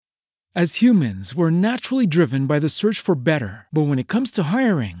As humans, we're naturally driven by the search for better. But when it comes to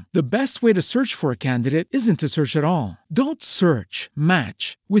hiring, the best way to search for a candidate isn't to search at all. Don't search,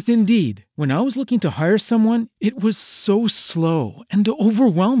 match with Indeed. When I was looking to hire someone, it was so slow and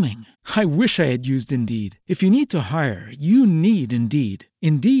overwhelming. I wish I had used Indeed. If you need to hire, you need Indeed.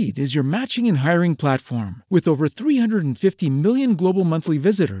 Indeed is your matching and hiring platform with over 350 million global monthly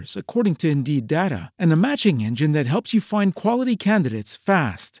visitors, according to Indeed data, and a matching engine that helps you find quality candidates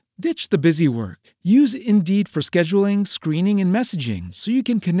fast. Ditch the busy work. Use Indeed for scheduling, screening, and messaging so you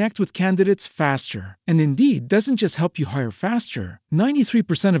can connect with candidates faster. And Indeed doesn't just help you hire faster.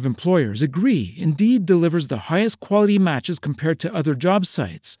 93% of employers agree Indeed delivers the highest quality matches compared to other job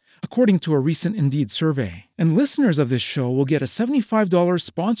sites, according to a recent Indeed survey. And listeners of this show will get a $75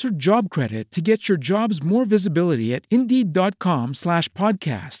 sponsored job credit to get your jobs more visibility at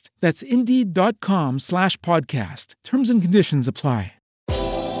Indeed.com/podcast. That's Indeed.com/podcast. Terms and conditions apply.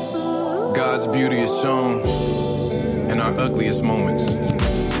 God's beauty is shown in our ugliest moments. And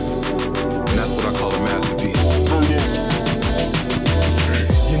that's what I call a masterpiece.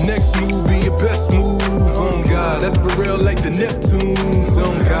 Your next move be your best move, on God. That's for real like the Neptunes,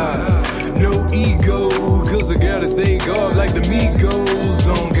 on God. No ego, cause I gotta take off like the Migos,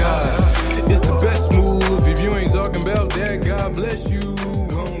 on God. It's the best move, if you ain't talking about that, God bless you,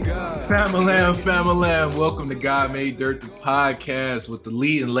 on God. Famalam, welcome to God Made Dirt, the podcast with the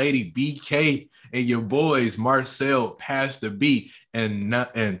lead and lady BK and your boys Marcel, Pastor B, and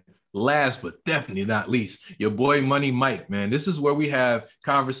last but definitely not least, your boy Money Mike, man. This is where we have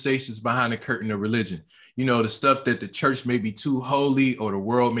conversations behind the curtain of religion. You know, the stuff that the church may be too holy or the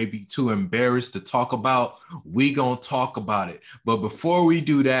world may be too embarrassed to talk about. We gonna talk about it. But before we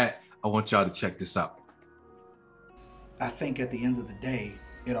do that, I want y'all to check this out. I think at the end of the day,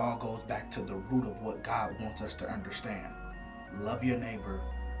 it all goes back to the root of what God wants us to understand. Love your neighbor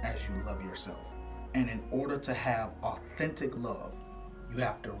as you love yourself. And in order to have authentic love, you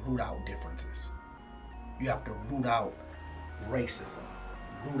have to root out differences. You have to root out racism,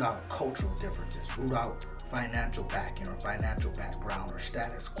 root out cultural differences, root out financial backing or financial background or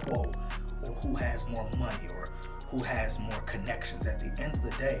status quo, or who has more money or who has more connections. At the end of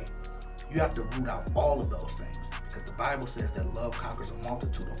the day, you have to root out all of those things, because the Bible says that love conquers a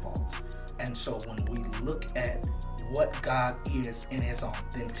multitude of faults. And so when we look at what God is in his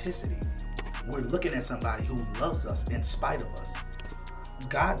authenticity, we're looking at somebody who loves us in spite of us.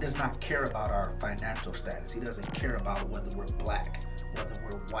 God does not care about our financial status. He doesn't care about whether we're black, whether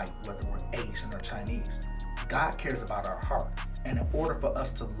we're white, whether we're Asian or Chinese. God cares about our heart. And in order for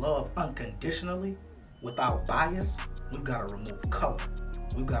us to love unconditionally, without bias, we've got to remove color.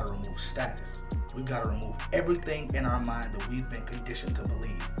 We've got to remove status. We've got to remove everything in our mind that we've been conditioned to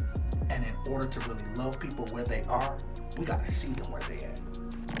believe. And in order to really love people where they are, we got to see them where they at.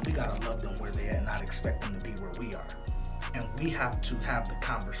 We got to love them where they at and not expect them to be where we are. And we have to have the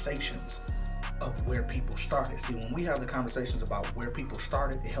conversations of where people started. See, when we have the conversations about where people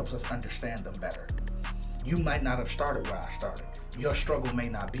started, it helps us understand them better. You might not have started where I started. Your struggle may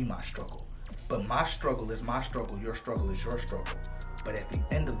not be my struggle. But my struggle is my struggle, your struggle is your struggle. But at the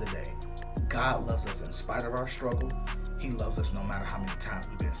end of the day, God loves us in spite of our struggle. He loves us no matter how many times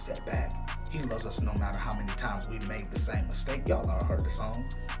we've been set back. He loves us no matter how many times we've made the same mistake. Y'all all heard the song.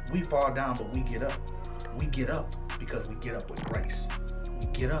 We fall down, but we get up. We get up because we get up with grace. We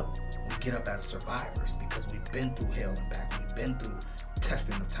get up as survivors because we've been through hell and back. We've been through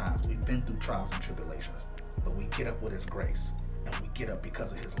testing of times. We've been through trials and tribulations. But we get up with his grace, and we get up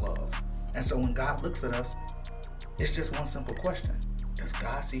because of his love. And so when God looks at us, it's just one simple question. Does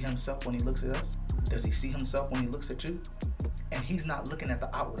God see himself when he looks at us? Does he see himself when he looks at you? And he's not looking at the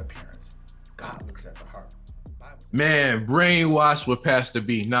outward appearance. God looks at the heart. Man, brainwashed with Pastor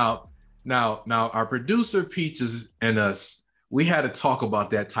B. Now, our producer Peaches and us, we had to talk about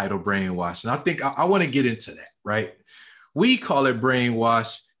that title, brainwash. And I think I want to get into that, right? We call it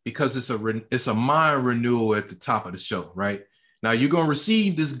brainwash because it's a mind renewal at the top of the show, right? Now you're going to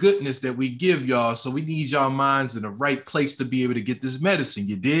receive this goodness that we give y'all. So we need y'all minds in the right place to be able to get this medicine.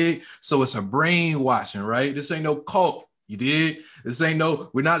 You did? So it's a brainwashing, right? This ain't no cult. You did?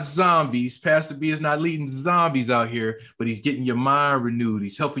 We're not zombies. Pastor B is not leading zombies out here, but he's getting your mind renewed.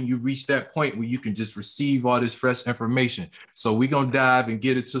 He's helping you reach that point where you can just receive all this fresh information. So we're going to dive and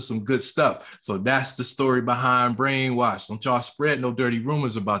get into some good stuff. So that's the story behind brainwash. Don't y'all spread no dirty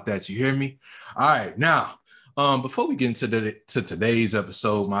rumors about that. You hear me? All right. Now, before we get into today's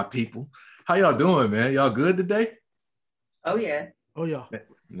episode, my people, how y'all doing, man? Y'all good today? Oh yeah.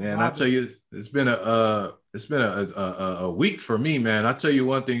 Man, I tell you, it's been a week for me, man. I tell you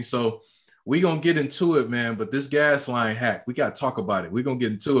one thing. So we gonna get into it, man. But this gas line hack, we gotta talk about it. We're gonna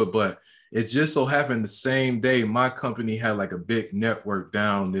get into it, but it just so happened the same day my company had like a big network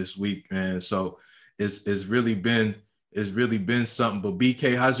down this week, man. So it's really been something. But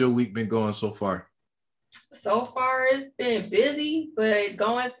BK, how's your week been going so far? So far, it's been busy, but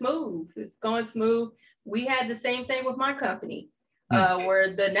going smooth. It's going smooth. We had the same thing with my company,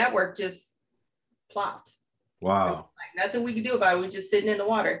 where the network just plopped. Wow. Like nothing we could do about it. We're just sitting in the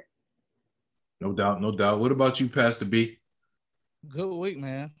water. No doubt, no doubt. What about you, Pastor B? Good week,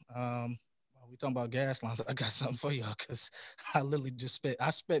 man. We talking about gas lines. I got something for y'all because I literally just spent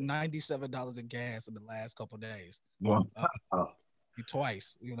 $97 in gas in the last couple of days. Wow.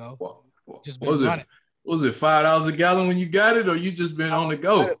 Twice, you know. Wow. Just been running. Was it $5 a gallon when you got it, or you just been on the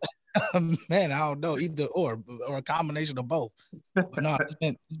go? Man, I don't know, either or a combination of both. But no, it's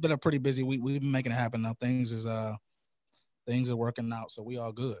been a pretty busy week. We've been making it happen now. Things are working out, so we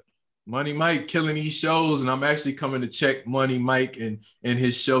all good. Money Mike killing these shows, and I'm actually coming to check Money Mike and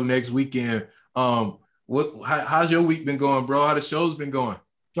his show next weekend. How's your week been going, bro? How the show's been going?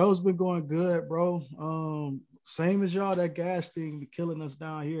 Show's been going good, bro. Same as y'all. That gas thing be killing us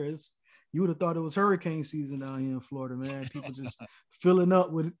down here. You would have thought it was hurricane season down here in Florida, man. People just filling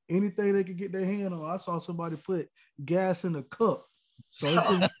up with anything they could get their hand on. I saw somebody put gas in a cup. So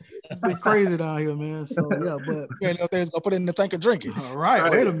it's been crazy down here, man. So yeah, but you ain't no things gonna put it in the tank and drink it. All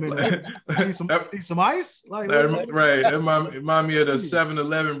right, wait a minute. Need some ice? Like right. That remind me of the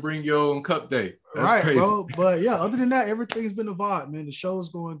 7-Eleven bring your own cup day. That's right, crazy. bro. But yeah, other than that, everything's been a vibe, man. The show's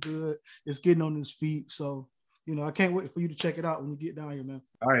going good. It's getting on its feet. So, you know, I can't wait for you to check it out when you get down here, man.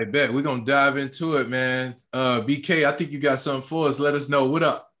 All right, bet. We're gonna dive into it, man. BK, I think you got something for us. Let us know. What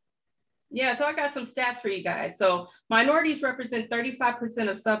up? Yeah, so I got some stats for you guys. So minorities represent 35%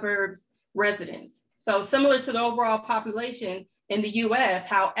 of suburbs residents. So similar to the overall population in the US,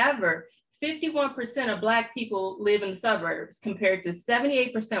 however, 51% of Black people live in the suburbs compared to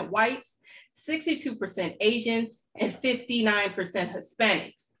 78% whites, 62% Asian, and 59%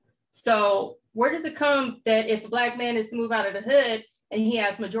 Hispanics. So where does it come that if a Black man is to move out of the hood and he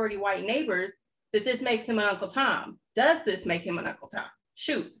has majority white neighbors, that this makes him an Uncle Tom? Does this make him an Uncle Tom?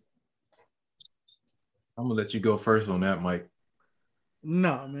 Shoot. I'm gonna let you go first on that, Mike.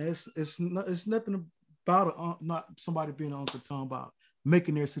 No, man, it's nothing about not somebody being an Uncle Tom about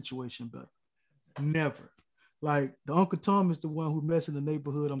making their situation better. Never. Like the Uncle Tom is the one who messes in the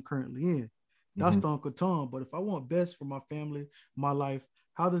neighborhood I'm currently in. That's the Uncle Tom. But if I want best for my family, my life,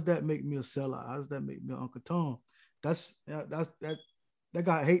 how does that make me a sellout? How does that make me an Uncle Tom? That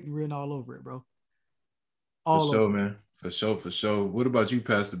got hating written all over it, bro. All for sure, man. For sure. What about you,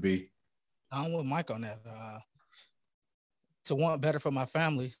 Pastor B? I'm with Mike on that. To want better for my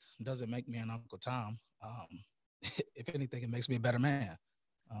family doesn't make me an Uncle Tom. If anything, it makes me a better man.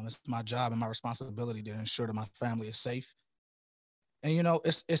 It's my job and my responsibility to ensure that my family is safe. And, you know,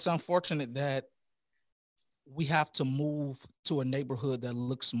 it's unfortunate that we have to move to a neighborhood that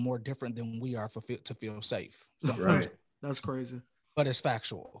looks more different than we are to feel safe. So right. That's crazy. But it's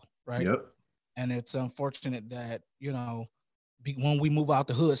factual, right? Yep. And it's unfortunate that, you know, when we move out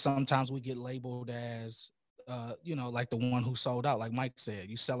the hood, sometimes we get labeled as, you know, like the one who sold out. Like Mike said,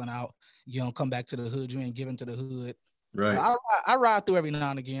 you selling out, you don't come back to the hood, you ain't giving to the hood. Right. I ride through every now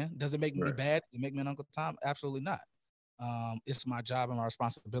and again. Does it make me right. bad? Does it make me an Uncle Tom? Absolutely not. It's my job and my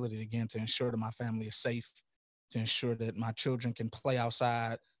responsibility, again, to ensure that my family is safe, to ensure that my children can play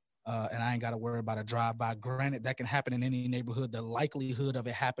outside, and I ain't got to worry about a drive-by. Granted, that can happen in any neighborhood. The likelihood of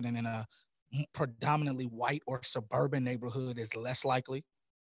it happening in a predominantly white or suburban neighborhood is less likely.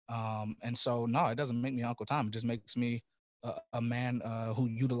 And so, no, it doesn't make me Uncle Tom. It just makes me a man who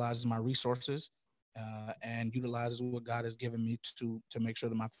utilizes my resources and utilizes what God has given me to make sure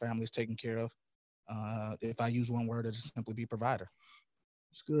that my family is taken care of. If I use one word, it'll simply be provider.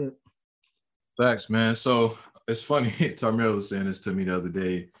 It's good. Facts, man. So it's funny. Tarmel was saying this to me the other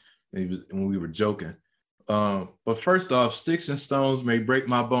day when we were joking. But first off, sticks and stones may break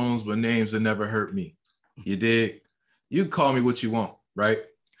my bones, but names will never hurt me. You dig? You can call me what you want, right?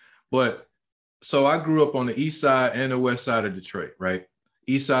 But so I grew up on the east side and the west side of Detroit, right?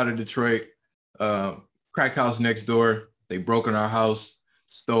 East side of Detroit, crack house next door. They broke in our house,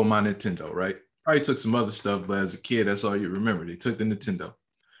 stole my Nintendo, right? Probably took some other stuff, but as a kid, that's all you remember. They took the Nintendo,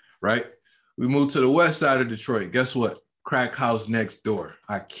 right? We moved to the west side of Detroit. Guess what? Crack house next door.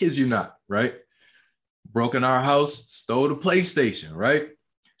 I kid you not, right? Broke in our house, stole the PlayStation, right?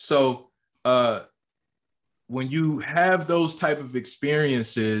 So when you have those type of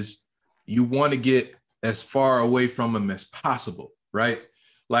experiences, you want to get as far away from them as possible, right?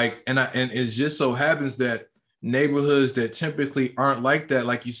 Like, and it just so happens that neighborhoods that typically aren't like that,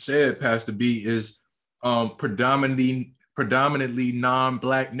 like you said, Pastor B, is predominantly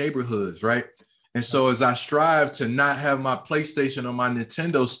non-Black neighborhoods, right? And so as I strive to not have my PlayStation or my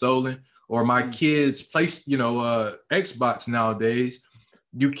Nintendo stolen, or my kids' Xbox nowadays,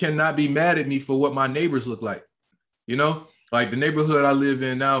 you cannot be mad at me for what my neighbors look like. You know, like the neighborhood I live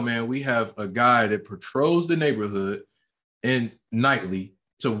in now, man, we have a guy that patrols the neighborhood and nightly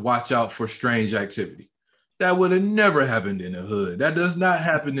to watch out for strange activity. That would have never happened in the hood. That does not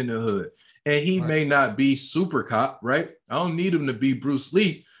happen in the hood. And he may not be super cop, right? I don't need him to be Bruce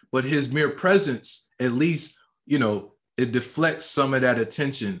Lee, but his mere presence, at least, it deflects some of that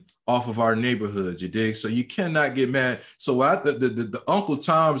attention off of our neighborhoods, you dig? So you cannot get mad. So the Uncle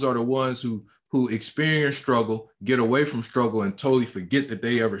Toms are the ones who experience struggle, get away from struggle, and totally forget that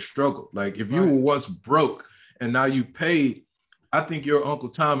they ever struggled. Like if you were once broke and now you paid, I think your Uncle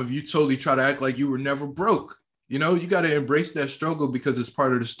Tom, if you totally try to act like you were never broke, you got to embrace that struggle because it's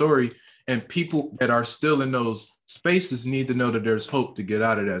part of the story. And people that are still in those spaces need to know that there's hope to get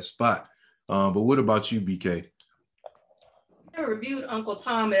out of that spot. But what about you, BK? I never viewed Uncle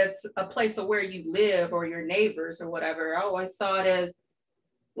Tom as a place of where you live or your neighbors or whatever. I always saw it as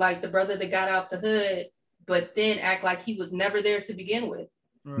like the brother that got out the hood, but then act like he was never there to begin with.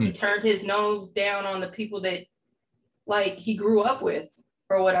 Right. He turned his nose down on the people that like he grew up with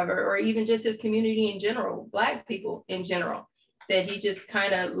or whatever, or even just his community in general, Black people in general, that he just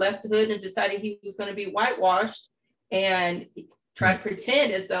kind of left the hood and decided he was going to be whitewashed and try to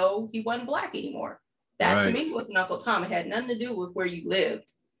pretend as though he wasn't Black anymore. That to me was an Uncle Tom. It had nothing to do with where you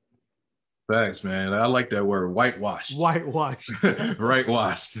lived. Thanks, man. I like that word, whitewashed. Whitewashed.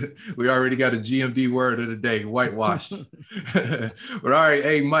 Whitewashed. We already got a GMD word of the day, whitewashed. But all right,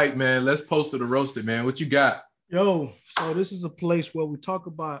 hey, Mike, man, let's post to the roasted, man. What you got? Yo, so this is a place where we talk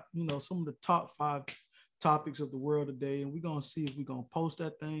about, some of the top 5 topics of the world today, and we're going to see if we're going to post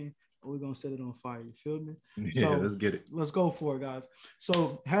that thing or we're going to set it on fire. You feel me? Yeah, so, let's get it. Let's go for it, guys.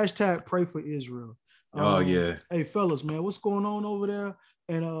 So # pray for Israel. Oh, yeah. Hey, fellas, man, what's going on over there?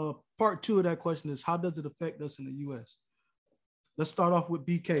 And part 2 of that question is, how does it affect us in the U.S.? Let's start off with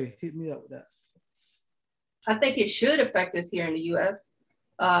BK. Hit me up with that. I think it should affect us here in the U.S.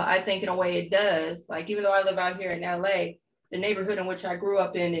 I think in a way it does. Like, even though I live out here in L.A., the neighborhood in which I grew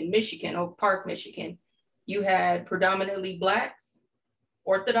up in Michigan, Oak Park, Michigan, you had predominantly Blacks,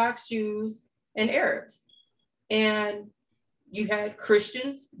 Orthodox Jews, and Arabs. And you had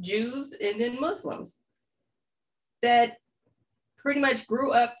Christians, Jews, and then Muslims that pretty much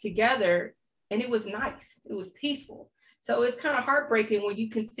grew up together, and it was nice. It was peaceful. So it's kind of heartbreaking when you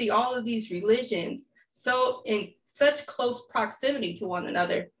can see all of these religions so in such close proximity to one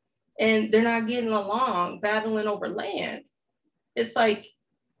another, and they're not getting along, battling over land. It's like,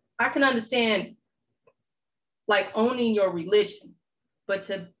 I can understand like owning your religion, but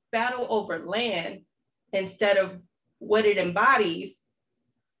to battle over land instead of what it embodies,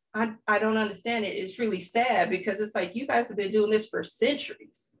 I don't understand it. It's really sad because it's like, you guys have been doing this for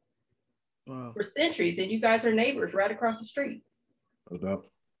centuries. Wow. For centuries, and you guys are neighbors right across the street. No doubt.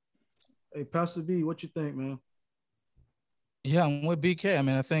 Hey, Pastor B, what you think, man? Yeah, I'm with BK. I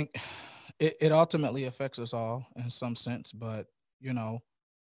mean, I think it ultimately affects us all in some sense, but the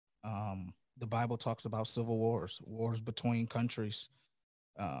Bible talks about civil wars between countries,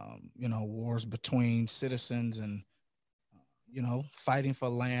 wars between citizens, and fighting for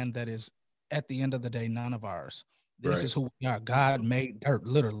land that is, at the end of the day, none of ours. This is who we are. God made dirt,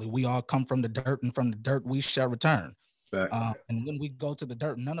 literally. We all come from the dirt, and from the dirt we shall return. And when we go to the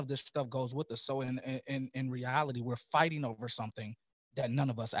dirt, none of this stuff goes with us. So in reality, we're fighting over something that none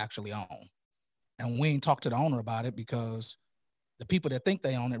of us actually own. And we ain't talk to the owner about it because the people that think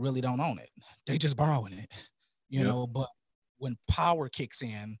they own it really don't own it. They just borrowing it, you know. But when power kicks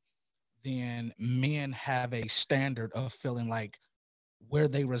in, then men have a standard of feeling like where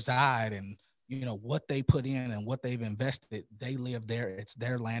they reside and what they put in and what they've invested, they live there. It's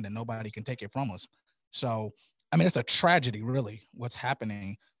their land and nobody can take it from us. So, I mean, it's a tragedy, really, what's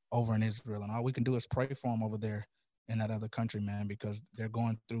happening over in Israel. And all we can do is pray for them over there in that other country, man, because they're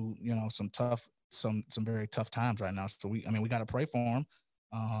going through, some very tough times right now. So we got to pray for them.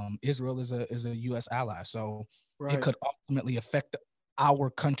 Israel is a U.S. ally. So it could ultimately affect our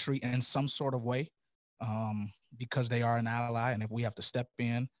country in some sort of way because they are an ally. And if we have to step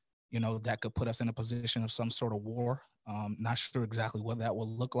in, that could put us in a position of some sort of war. Not sure exactly what that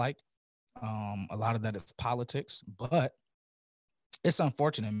will look like. A lot of that is politics, but it's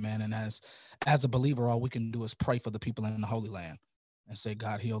unfortunate, man. And as a believer, all we can do is pray for the people in the Holy Land and say,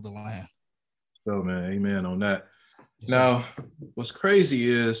 God, heal the land. So, man, amen on that. Yes, now, what's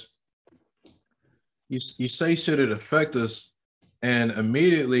crazy is you say should it affect us? And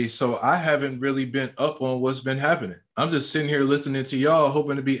immediately, so I haven't really been up on what's been happening. I'm just sitting here listening to y'all,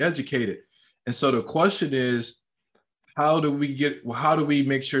 hoping to be educated. And so the question is, how do we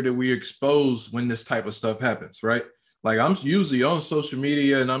make sure that we're exposed when this type of stuff happens, right? Like I'm usually on social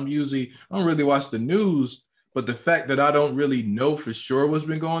media and I don't really watch the news, but the fact that I don't really know for sure what's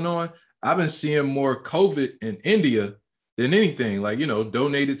been going on, I've been seeing more COVID in India than anything, like,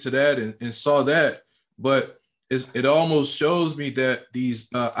 donated to that and saw that. But it almost shows me that these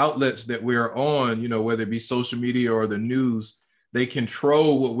outlets that we're on, whether it be social media or the news, they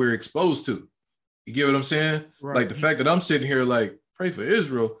control what we're exposed to. You get what I'm saying? Right. Like the fact that I'm sitting here like, pray for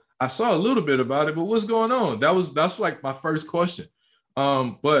Israel. I saw a little bit about it, but what's going on? That's like my first question.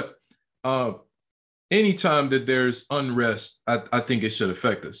 But anytime that there's unrest, I think it should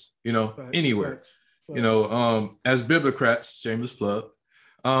affect us, anywhere. Facts. As Biblocrats, shameless plug,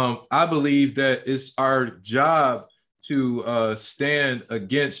 I believe that it's our job to stand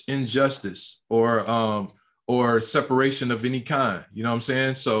against injustice or separation of any kind. You know what I'm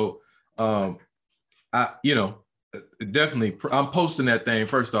saying? So definitely, I'm posting that thing.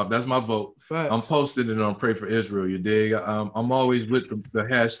 First off, that's my vote. Facts. I'm posting it on Pray for Israel. You dig? I'm always with the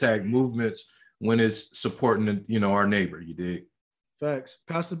hashtag movements when it's supporting our neighbor. You dig? Facts.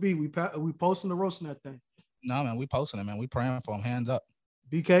 Pastor B, we posting the roasting that thing. No, man, we posting it, man. We praying for him. Hands up.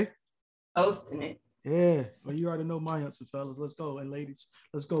 BK? Posting it. Yeah. Well, you already know my answer, fellas. Let's go. And ladies,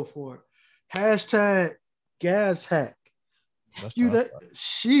 let's go for it. Hashtag gas hack. Few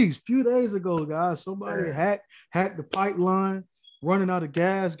days ago, guys, somebody hacked the pipeline, running out of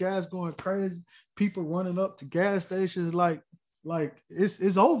gas going crazy. People running up to gas stations like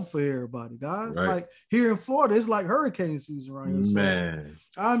it's over for everybody, guys. Right. Like here in Florida, it's like hurricane season right here. Man,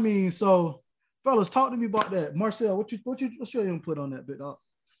 so, I mean, so fellas, talk to me about that. Marcel, what's your input on that bit?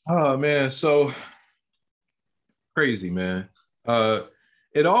 Oh man, so crazy, man.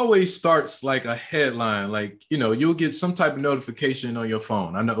 It always starts like a headline, like, you'll get some type of notification on your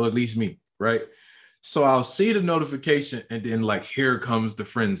phone. I know, at least me, right? So I'll see the notification and then like, here comes the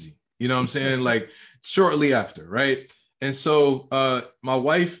frenzy. You know what I'm saying? Like shortly after, right? And so my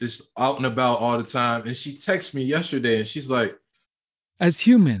wife is out and about all the time. And she texted me yesterday and she's like, as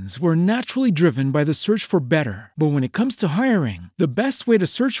humans, we're naturally driven by the search for better. But when it comes to hiring, the best way to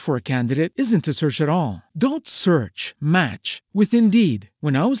search for a candidate isn't to search at all. Don't search, match with Indeed.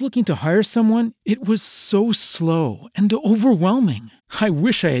 When I was looking to hire someone, it was so slow and overwhelming. I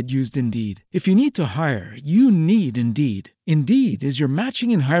wish I had used Indeed. If you need to hire, you need Indeed. Indeed is your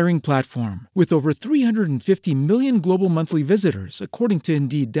matching and hiring platform with over 350 million global monthly visitors, according to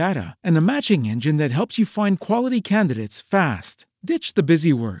Indeed data, and a matching engine that helps you find quality candidates fast. Ditch the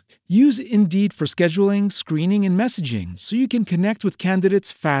busy work. Use Indeed for scheduling, screening, and messaging so you can connect with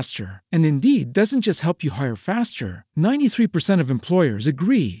candidates faster. And Indeed doesn't just help you hire faster. 93% of employers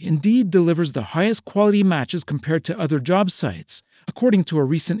agree Indeed delivers the highest quality matches compared to other job sites, according to a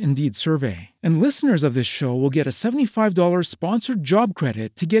recent Indeed survey. And listeners of this show will get a $75 sponsored job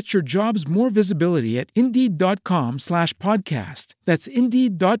credit to get your jobs more visibility at Indeed.com/podcast. That's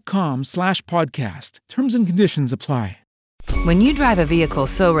Indeed.com/podcast. Terms and conditions apply. When you drive a vehicle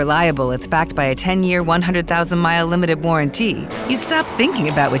so reliable it's backed by a 10-year, 100,000-mile limited warranty, you stop thinking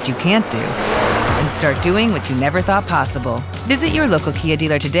about what you can't do and start doing what you never thought possible. Visit your local Kia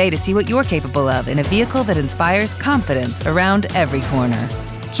dealer today to see what you're capable of in a vehicle that inspires confidence around every corner.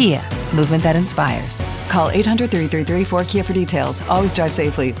 Kia, movement that inspires. Call 800-333-4KIA for details. Always drive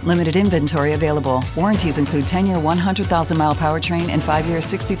safely. Limited inventory available. Warranties include 10-year 100,000-mile powertrain and 5-year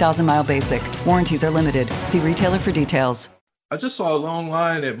 60,000-mile basic. Warranties are limited. See retailer for details. I just saw a long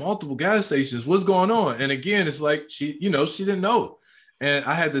line at multiple gas stations. What's going on? And again, it's like she didn't know. And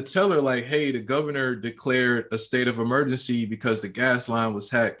I had to tell her like, hey, the governor declared a state of emergency because the gas line was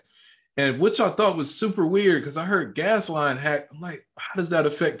hacked. And which I thought was super weird because I heard gas line hacked. I'm like, how does that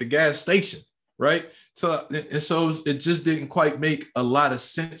affect the gas station? Right. So it just didn't quite make a lot of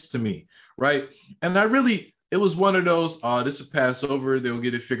sense to me. Right. And it was one of those, this will pass over. They'll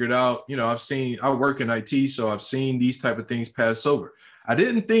get it figured out. I work in IT, so I've seen these type of things pass over. I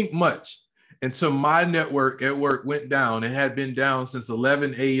didn't think much until my network at work went down. It had been down since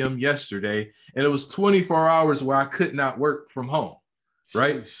 11 a.m. yesterday. And it was 24 hours where I could not work from home.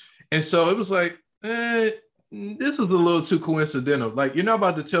 Right. And so it was like, this is a little too coincidental. Like, you're not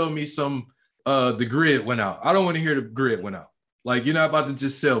about to tell me the grid went out. I don't want to hear the grid went out. Like, you're not about to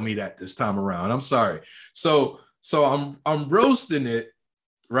just sell me that this time around. I'm sorry. So I'm roasting it,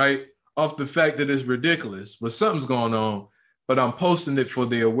 right, off the fact that it's ridiculous, but something's going on. But I'm posting it for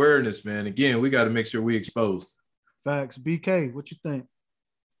the awareness, man. Again, we got to make sure we exposed. Facts. BK, what you think?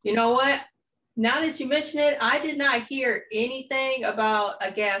 You know what? Now that you mention it, I did not hear anything about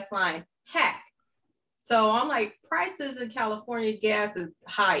a gas line hack. So I'm like, prices in California gas is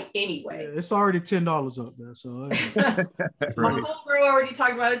high anyway. Yeah, it's already $10 up there. So my homegirl already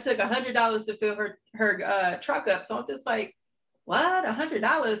talked about it took $100 to fill her truck up. So I'm just like, what?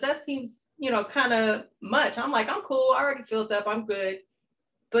 $100? That seems, kind of much. I'm like, I'm cool. I already filled up. I'm good.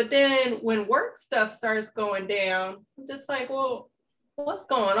 But then when work stuff starts going down, I'm just like, well, what's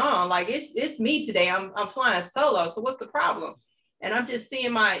going on? Like, it's me today. I'm flying solo. So what's the problem? And I'm just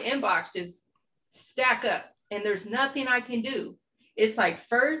seeing my inbox just stack up and there's nothing I can do. It's like,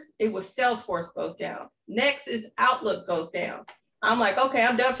 first it was Salesforce goes down. Next is Outlook goes down. I'm like, okay,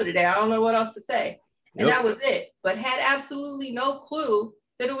 I'm done for the day. I don't know what else to say. And that was it. But had absolutely no clue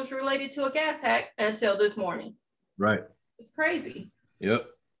that it was related to a gas hack until this morning. Right. It's crazy. Yep.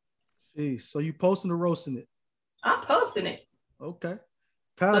 Jeez, so you posting or roasting it? I'm posting it. Okay.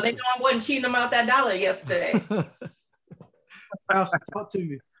 So they know I wasn't cheating them out that dollar yesterday. Pastor, talk to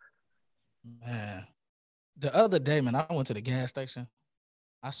me. Man, the other day, man, I went to the gas station.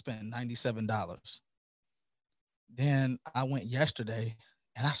 I spent $97. Then I went yesterday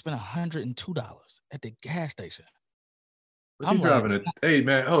and I spent $102 at the gas station. I'm driving hey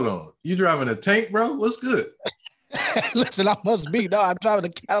man, hold on. You driving a tank, bro? What's good? Listen, I must be. No, I'm driving a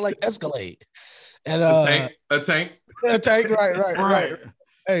Cadillac Escalade. And a tank. Right.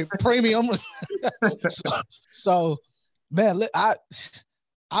 Hey, premium. so man, I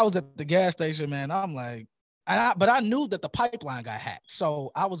was at the gas station, man. I'm like, but I knew that the pipeline got hacked.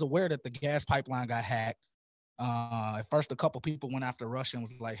 So I was aware that the gas pipeline got hacked. At first, a couple people went after Russia and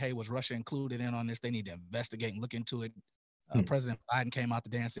was like, hey, was Russia included in on this? They need to investigate and look into it. President Biden came out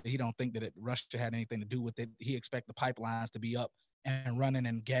today and said he don't think that Russia had anything to do with it. He expect the pipelines to be up and running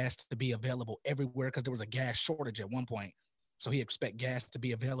and gas to be available everywhere because there was a gas shortage at one point. So he expect gas to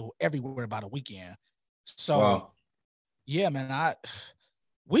be available everywhere by the weekend. So, yeah, man,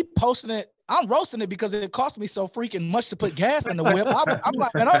 we posting it. I'm roasting it because it cost me so freaking much to put gas in the whip. I'm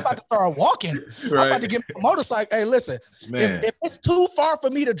like, man, I'm about to start walking. Right. I'm about to get a motorcycle. Hey, listen, if it's too far for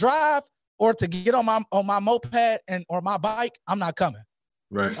me to drive or to get on my moped or my bike, I'm not coming.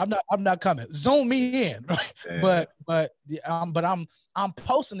 Right. I'm not coming. Zoom me in. Right? But I'm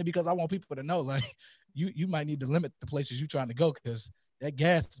posting it because I want people to know, like, you might need to limit the places you're trying to go because that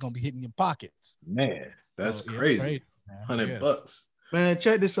gas is gonna be hitting your pockets. Man, that's crazy. $100. Man,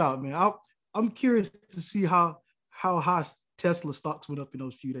 check this out, man. I'm curious to see how high Tesla stocks went up in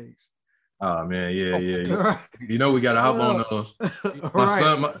those few days. Oh man, yeah. Right. You know we gotta hop on those.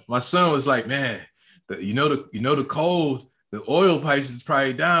 My son was like, man, the cold, the oil price is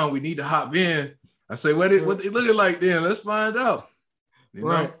probably down. We need to hop in. I say, what it looking like then? Let's find out. You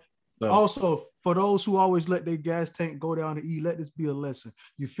know? So. Also, for those who always let their gas tank go down to E, let this be a lesson.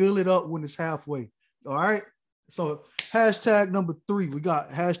 You fill it up when it's halfway. All right. So hashtag number 3, we got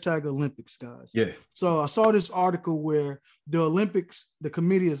hashtag Olympics, guys. Yeah. So I saw this article where the Olympics, the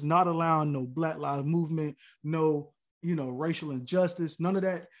committee is not allowing no Black Lives Movement, no, racial injustice. None of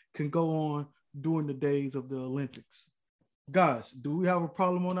that can go on during the days of the Olympics. Guys, do we have a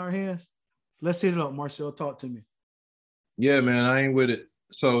problem on our hands? Let's hit it up. Marcel, talk to me. Yeah, man, I ain't with it.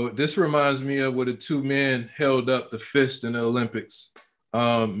 So this reminds me of where the 2 men held up the fist in the Olympics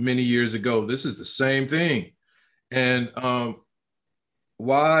many years ago. This is the same thing. And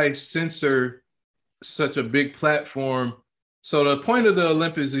why censor such a big platform? So the point of the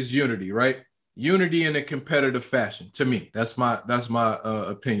Olympics is unity, right? Unity in a competitive fashion. To me, that's my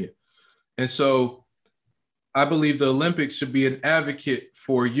opinion. And so I believe the Olympics should be an advocate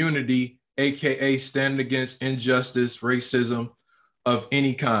for unity, AKA standing against injustice, racism of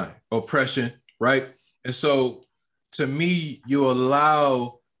any kind, oppression, right? And so to me, you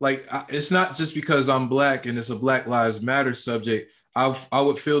allow, like, it's not just because I'm Black and it's a Black Lives Matter subject. I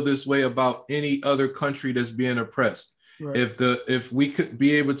would feel this way about any other country that's being oppressed. Right. If we could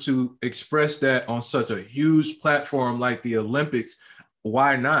be able to express that on such a huge platform like the Olympics,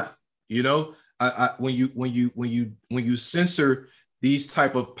 why not? When you censor these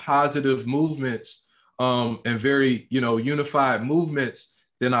type of positive movements and very unified movements,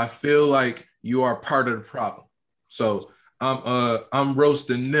 then I feel like you are part of the problem. So I'm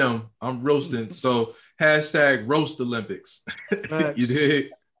roasting them. I'm roasting. So hashtag roast Olympics. You did.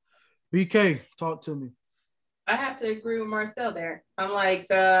 BK, talk to me. I have to agree with Marcel there. I'm like,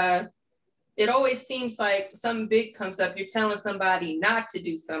 it always seems like something big comes up. You're telling somebody not to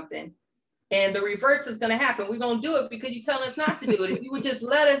do something, and the reverse is going to happen. We're going to do it because you're telling us not to do it. If you would just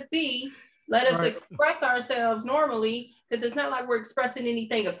let us be, let us express ourselves normally, because it's not like we're expressing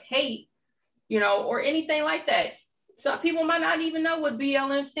anything of hate, or anything like that. Some people might not even know what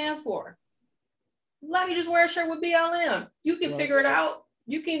BLM stands for. let me just wear a shirt with BLM. You can figure it out.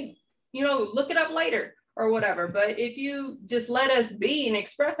 You can, look it up later or whatever. But if you just let us be and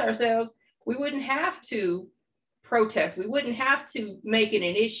express ourselves, we wouldn't have to protest. We wouldn't have to make it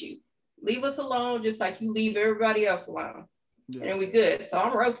an issue. Leave us alone, just like you leave everybody else alone. Yeah. And we good. So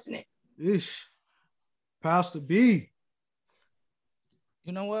I'm roasting it. Ish. Pastor B.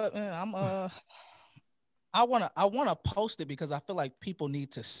 You know what, man? I wanna post it because I feel like people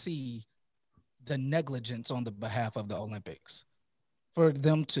need to see the negligence on the behalf of the Olympics. For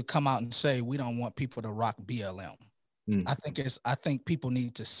them to come out and say we don't want people to rock BLM. I think people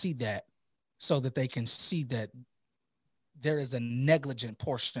need to see that so that they can see that there is a negligent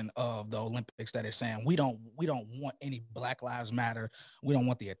portion of the Olympics that is saying we don't want any Black Lives Matter. We don't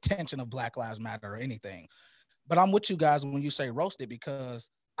want the attention of Black Lives Matter or anything. But I'm with you guys when you say roasted because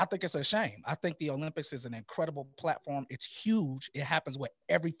I think it's a shame. I think the Olympics is an incredible platform. It's huge. It happens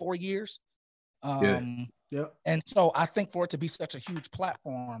every 4 years. And so I think for it to be such a huge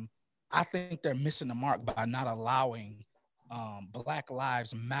platform, I think they're missing the mark by not allowing Black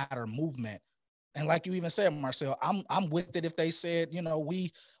Lives Matter movement. And like you even said, Marcel, I'm with it if they said,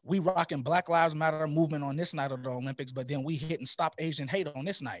 we rocking Black Lives Matter movement on this night of the Olympics, but then we hit and stop Asian hate on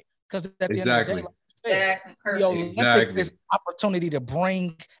this night. Because at the end of the day, the Olympics is an opportunity to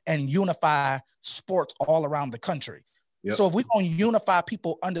bring and unify sports all around the country. Yep. So if we're going to unify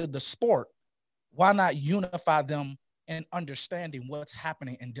people under the sport, why not unify them in understanding what's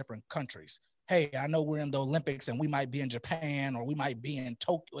happening in different countries? Hey, I know we're in the Olympics and we might be in Japan or we might be in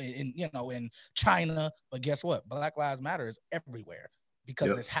Tokyo, in China, but guess what? Black Lives Matter is everywhere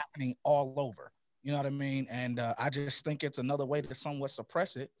because it's happening all over. You know what I mean? And I just think it's another way to somewhat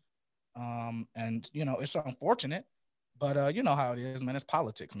suppress it. And it's unfortunate, but you know how it is, man. It's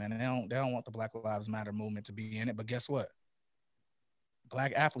politics, man. They don't want the Black Lives Matter movement to be in it. But guess what?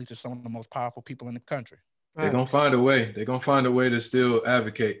 Black athletes are some of the most powerful people in the country. They're gonna find a way. They're gonna find a way to still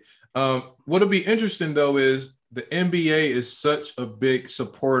advocate. What'll be interesting though is the NBA is such a big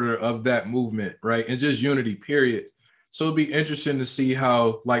supporter of that movement, right? And just unity, period. So it'll be interesting to see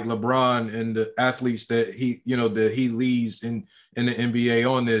how, like LeBron and the athletes that he leads in the NBA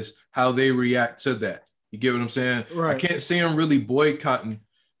on this, how they react to that. You get what I'm saying? Right. I can't see them really boycotting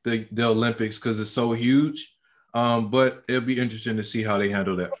the Olympics because it's so huge. But it'll be interesting to see how they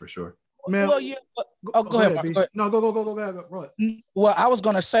handle that for sure. Man, well, yeah. Go ahead. Go ahead. No, go ahead. Well, I was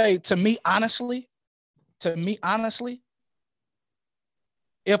gonna say, to me, honestly, if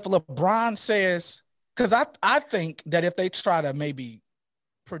LeBron says, because I think that if they try to maybe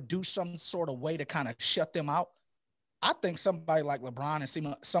produce some sort of way to kind of shut them out, I think somebody like LeBron and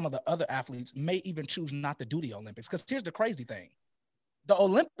some of the other athletes may even choose not to do the Olympics. Because here's the crazy thing. The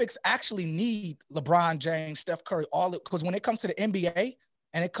Olympics actually need LeBron James, Steph Curry, because when it comes to the NBA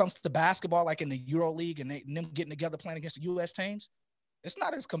and it comes to basketball, like in the Euro League and them getting together playing against the U.S. teams, it's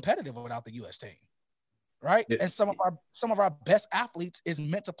not as competitive without the U.S. team, right? Yeah. And some of our best athletes is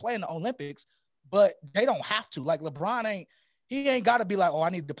meant to play in the Olympics, but they don't have to. Like LeBron ain't got to be like, oh,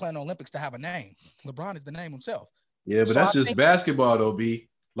 I need to play in the Olympics to have a name. LeBron is the name himself. Yeah, but that's just basketball though, B.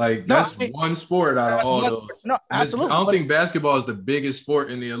 Like that's one sport out of all those. No, absolutely. I don't think basketball is the biggest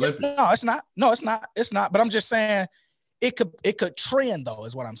sport in the Olympics. No, it's not. No, it's not. It's not. But I'm just saying it could trend though,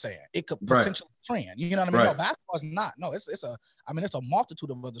 is what I'm saying. It could potentially trend. You know what I mean? Right. No, basketball is not. No, it's a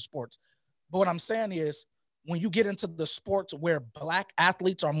multitude of other sports. But what I'm saying is when you get into the sports where Black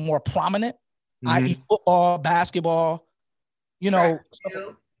athletes are more prominent, i.e. football, basketball, yeah.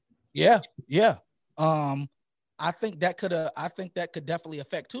 I think that could definitely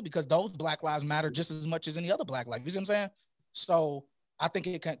affect too, because those Black Lives matter just as much as any other Black life. You see what I'm saying? So I think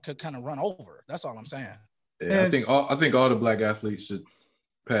it could kind of run over. That's all I'm saying. Yeah, I think all the Black athletes should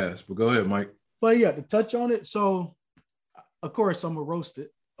pass. But go ahead, Mike. But yeah, to touch on it. So of course I'm gonna roast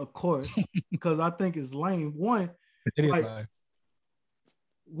it, of course, because I think it's lame. One, like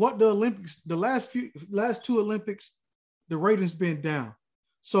what the Olympics, the last two Olympics, the ratings been down.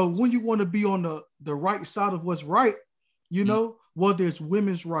 So when you want to be on the right side of what's right, whether it's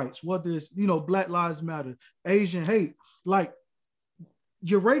women's rights, whether it's, Black Lives Matter, Asian hate, like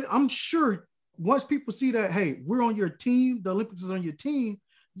your rate, I'm sure once people see that, hey, we're on your team, the Olympics is on your team,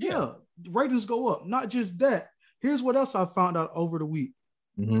 ratings go up. Not just that. Here's what else I found out over the week.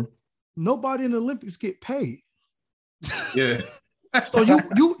 Mm-hmm. Nobody in the Olympics get paid. Yeah. So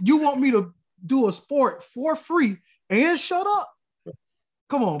you want me to do a sport for free and shut up?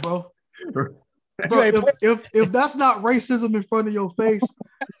 Come on, bro. If that's not racism in front of your face,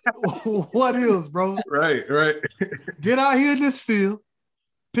 what is, bro? Right. Get out here in this field,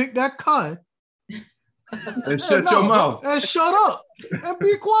 pick that cotton, and shut your mouth. And shut up and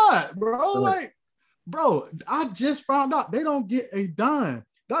be quiet, bro. Like, bro, I just found out they don't get a dime.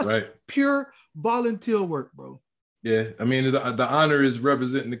 That's pure volunteer work, bro. Yeah, I mean, the honor is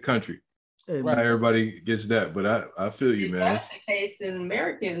representing the country. Hey, Not everybody gets that, but I feel you, man. That's the case in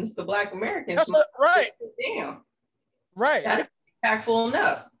Americans, the Black Americans. Right. Damn. Right. That is impactful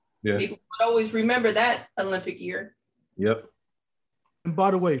enough. Yeah. People would always remember that Olympic year. Yep. And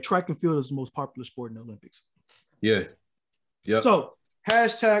by the way, track and field is the most popular sport in the Olympics. Yeah. Yep. So,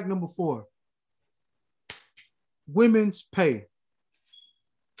 hashtag number 4. Women's pay.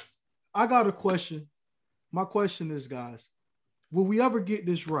 I got a question. My question is, guys, will we ever get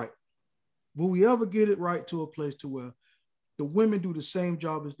this right? Will we ever get it right to a place to where the women do the same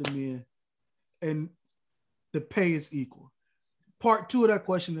job as the men and the pay is equal? Part 2 of that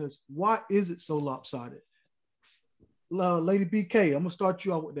question is, why is it so lopsided? Lady BK, I'm going to start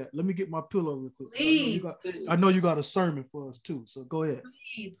you out with that. Let me get my pillow real quick. Please I know you got a sermon for us too, so go ahead.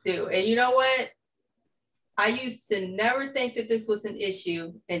 Please do. And you know what? I used to never think that this was an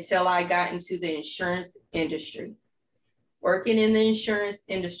issue until I got into the insurance industry. Working in the insurance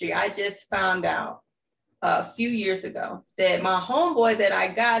industry, I just found out a few years ago that my homeboy that I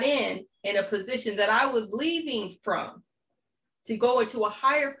got in a position that I was leaving from to go into a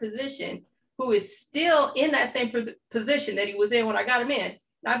higher position, who is still in that same position that he was in when I got him in, and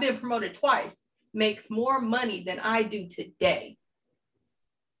I've been promoted twice, makes more money than I do today.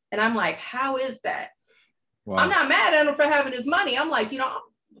 And I'm like, how is that? Wow. I'm not mad at him for having his money. I'm like,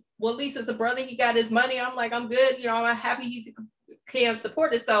 well, at least as a brother, he got his money. I'm like, I'm good. I'm happy he can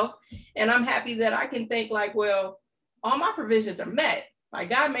support itself. And I'm happy that I can think like, well, all my provisions are met. Like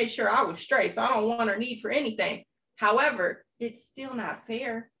God made sure I was straight. So I don't want or need for anything. However, it's still not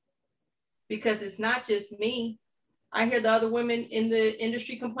fair because it's not just me. I hear the other women in the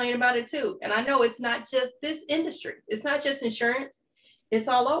industry complain about it too. And I know it's not just this industry. It's not just insurance. It's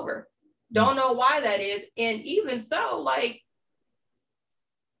all over. Don't know why that is. And even so, like,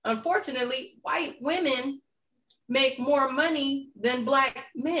 unfortunately, white women make more money than Black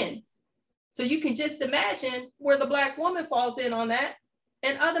men. So you can just imagine where the Black woman falls in on that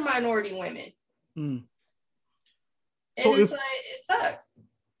and other minority women. And so it sucks.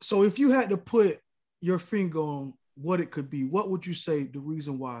 So if you had to put your finger on what it could be, what would you say the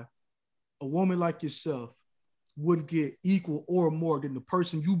reason why a woman like yourself wouldn't get equal or more than the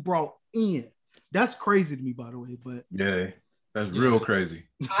person you brought in? That's crazy to me, by the way. But yeah, that's real crazy.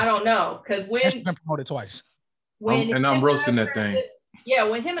 I don't know, because when been promoted twice, I'm roasting that thing. Yeah,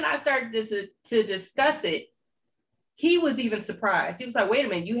 when him and I started to discuss it, he was even surprised. He was like, "Wait a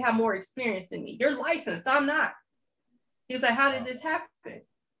minute, you have more experience than me. You're licensed. I'm not." He was like, "How did this happen?"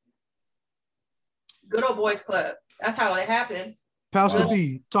 Good old boys club. That's how it happened. Pastor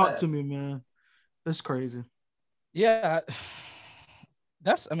B, talk to me, man. That's crazy. Yeah,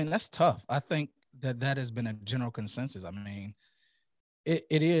 that's tough. I think that has been a general consensus. I mean, it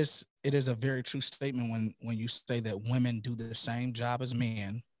is a very true statement when you say that women do the same job as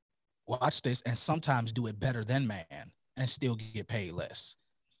men. Watch this, and sometimes do it better than man and still get paid less.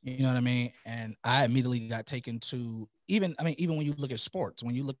 You know what I mean? And I immediately got taken to even when you look at sports,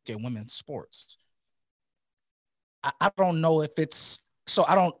 when you look at women's sports, I don't know if it's so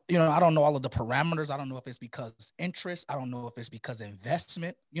I don't know all of the parameters. I don't know if it's because interest. I don't know if it's because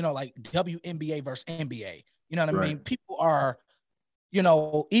investment, like WNBA versus NBA. You know what I mean? People are,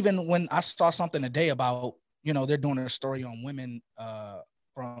 even when I saw something today about, they're doing a story on women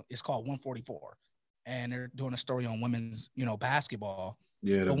it's called 144. And they're doing a story on women's, basketball.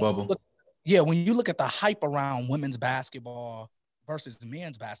 Yeah, the bubble. When you look at the hype around women's basketball versus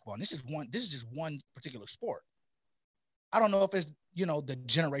men's basketball, and this is just one particular sport. I don't know if it's, the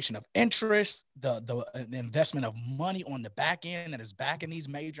generation of interest, the investment of money on the back end that is backing these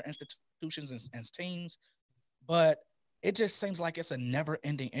major institutions and teams, but it just seems like it's a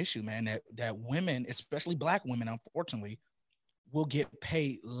never-ending issue, man, that women, especially Black women, unfortunately, will get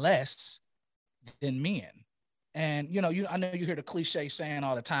paid less than men. And, I know you hear the cliche saying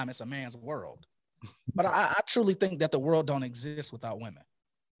all the time, it's a man's world. But I truly think that the world don't exist without women.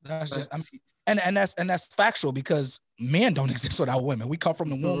 That's just, and that's factual because men don't exist without women. We come from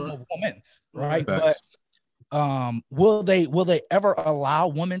the womb of women, right? But will they ever allow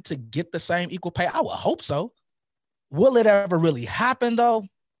women to get the same equal pay? I would hope so. Will it ever really happen though?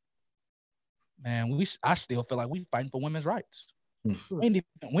 Man, I still feel like we fighting for women's rights. We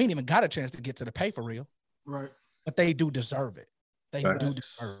ain't even got a chance to get to the pay for real. Right. But they do deserve it. They do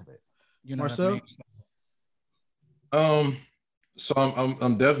deserve it. You know Marcel? what I mean? So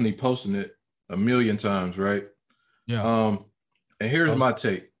I'm definitely posting it a million times, right? Yeah. And here's my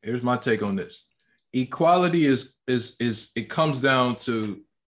take. Here's my take on this. Equality is it comes down to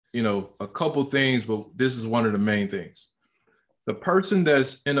a couple things, but this is one of the main things. The person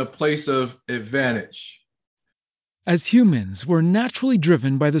that's in a place of advantage. As humans, we're naturally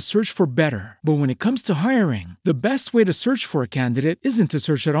driven by the search for better. But when it comes to hiring, the best way to search for a candidate isn't to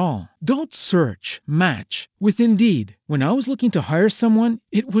search at all. Don't search, match with Indeed. When I was looking to hire someone,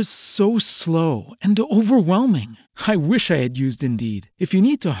 it was so slow and overwhelming. I wish I had used Indeed. If you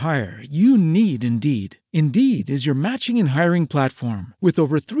need to hire, you need Indeed. Indeed is your matching and hiring platform with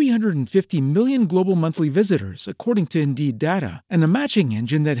over 350 million global monthly visitors, according to Indeed data, and a matching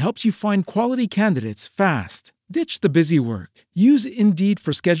engine that helps you find quality candidates fast. Ditch the busy work. Use Indeed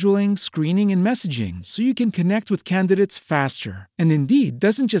for scheduling, screening, and messaging so you can connect with candidates faster. And Indeed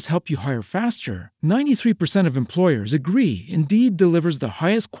doesn't just help you hire faster. 93% of employers agree Indeed delivers the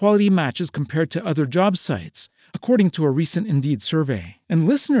highest quality matches compared to other job sites, according to a recent Indeed survey. And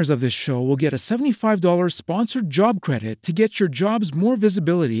listeners of this show will get a $75 sponsored job credit to get your jobs more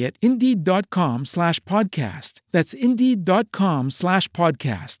visibility at Indeed.com/podcast. That's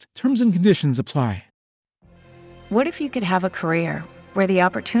Indeed.com/podcast. Terms and conditions apply. What if you could have a career where the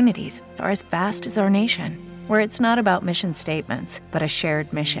opportunities are as vast as our nation, where it's not about mission statements, but a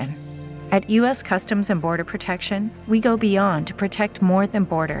shared mission? At U.S. Customs and Border Protection, we go beyond to protect more than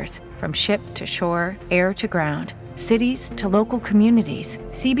borders. From ship to shore, air to ground, cities to local communities,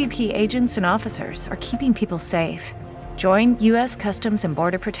 CBP agents and officers are keeping people safe. Join U.S. Customs and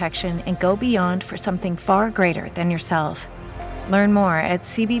Border Protection and go beyond for something far greater than yourself. Learn more at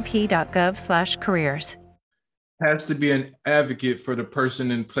cbp.gov/careers. Has to be an advocate for the person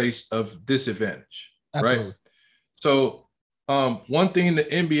in place of disadvantage, Absolutely. right? So one thing the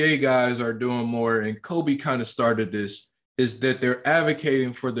NBA guys are doing more, and Kobe kind of started this, is that they're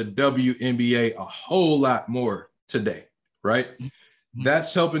advocating for the WNBA a whole lot more today, right? Mm-hmm.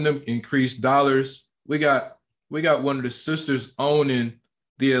 That's helping them increase dollars. We got one of the sisters owning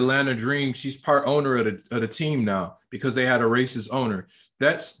the Atlanta Dream. She's part owner of the team now because they had a racist owner.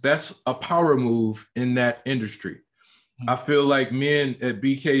 That's a power move in that industry. Mm-hmm. I feel like men at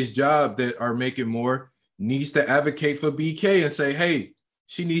BK's job that are making more needs to advocate for BK and say, hey,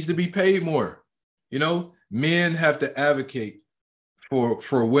 she needs to be paid more. Men have to advocate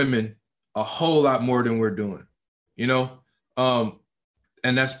for women a whole lot more than we're doing, and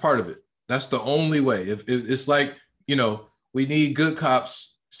that's part of it. That's the only way. If it's like, we need good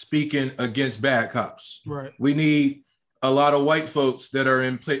cops speaking against bad cops. Right. We need a lot of white folks that are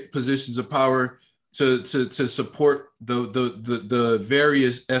in positions of power to support the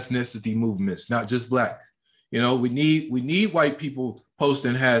various ethnicity movements, not just Black. We need white people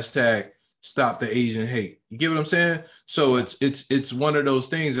posting hashtag stop the Asian hate. You get what I'm saying? So it's one of those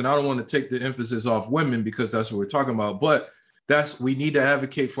things, and I don't want to take the emphasis off women because that's what we're talking about, but we need to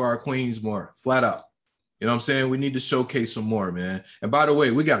advocate for our queens more, flat out. You know what I'm saying? We need to showcase some more, man. And by the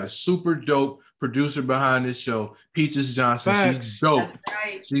way, we got a super dope producer behind this show, Peaches Johnson. Facts. She's dope.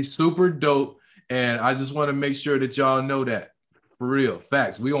 Right. She's super dope. And I just want to make sure that y'all know that. For real.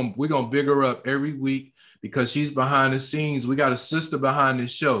 Facts. We're gonna big her up every week because she's behind the scenes. We got a sister behind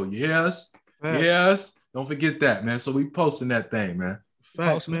this show. You hear us? Facts. Yes. Don't forget that, man. So we posting that thing, man.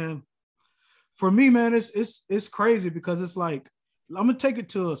 Facts, man. For me, man, it's crazy because it's like, I'm gonna take it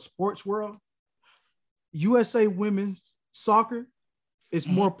to a sports world. USA women's soccer is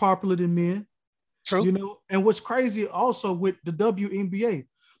more popular than men. True. And what's crazy also with the WNBA,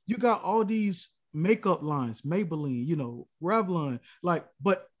 you got all these makeup lines, Maybelline, Revlon,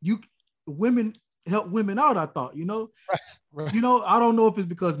 but women help women out, I thought, Right. I don't know if it's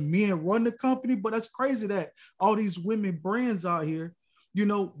because men run the company, but that's crazy that all these women brands out here,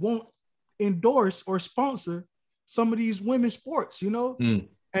 won't endorse or sponsor some of these women's sports,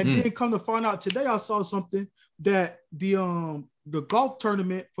 Then come to find out today, I saw something that the golf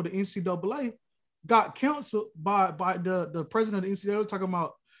tournament for the NCAA got canceled by the president of the NCAA, talking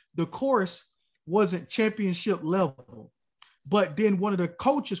about the course wasn't championship level. But then one of the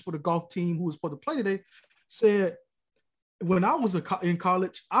coaches for the golf team who was supposed to play today said, when I was in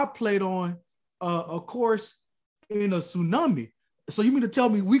college, I played on a course in a tsunami. So you mean to tell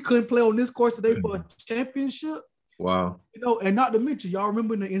me we couldn't play on this course today for a championship? Wow. And not to mention, y'all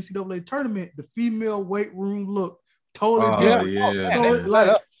remember in the NCAA tournament, the female weight room looked totally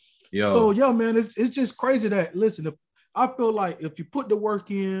different. Yeah. So man, it's just crazy that, listen, I feel like if you put the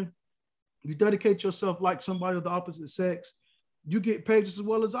work in, you dedicate yourself like somebody of the opposite sex, you get paid just as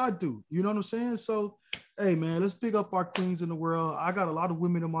well as I do. You know what I'm saying? So, hey, man, let's pick up our queens in the world. I got a lot of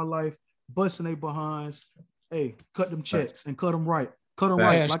women in my life busting their behinds. Hey, cut them checks and cut them right. Cut them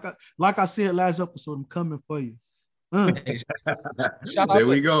right. Like I said last episode, I'm coming for you. There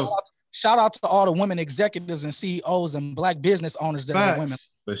we go. Shout out to all the women executives and CEOs and black business owners that are women.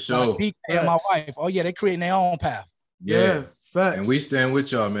 For sure. Like PK and my wife. Oh yeah, they creating their own path. Yeah. Facts. And we stand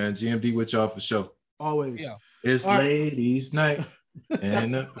with y'all, man. GMD with y'all for sure. Always. Yeah. It's ladies' night.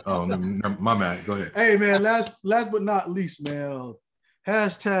 And my man, go ahead. Hey man, last but not least, man.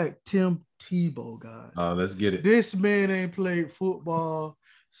 Hashtag Tim Tebow, guys. Let's get it. This man ain't played football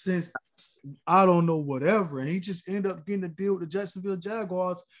since I don't know whatever, and he just ended up getting a deal with the Jacksonville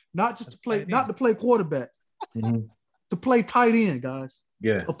Jaguars, not to play quarterback, to play tight end, guys.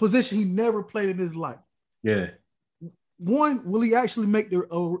 Yeah, a position he never played in his life. Yeah. One, will he actually make the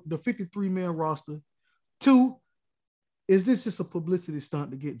 53-man roster? Two, is this just a publicity stunt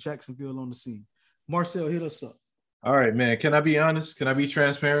to get Jacksonville on the scene? Marcel, hit us up. All right, man. Can I be honest? Can I be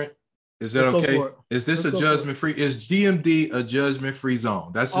transparent? Is that okay? Is this a judgment-free? Is GMD a judgment-free zone?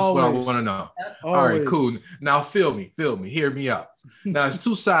 That's just what I want to know. All right, cool. Now, feel me. Hear me out. Now, it's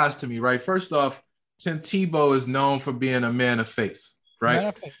two sides to me, right? First off, Tim Tebow is known for being a man of faith,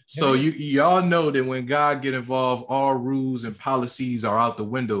 right? So y'all know that when God get involved, all rules and policies are out the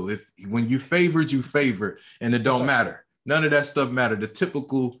window. When you favored, you favored, and it don't matter. None of that stuff matter. The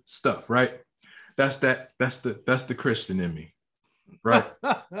typical stuff, right? That's the Christian in me, right?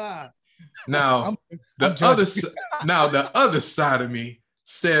 Now, the other side of me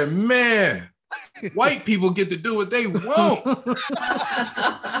said, man, white people get to do what they want.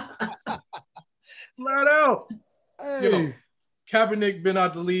 Flat out. Hey. Kaepernick been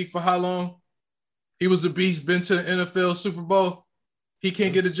out the league for how long? He was a beast, been to the NFL Super Bowl. He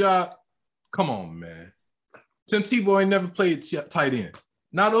can't get a job. Come on, man. Tim Tebow ain't never played tight end.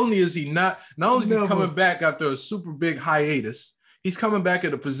 Not only is he coming back after a super big hiatus, he's coming back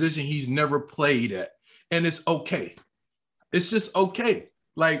at a position he's never played at. And it's okay. It's just okay.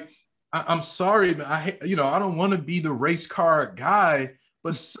 Like, I'm sorry, man. I don't want to be the race car guy,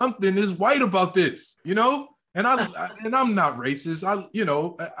 but something is white about this, you know? And I'm not racist.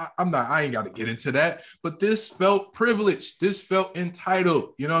 I ain't got to get into that. But this felt privileged. This felt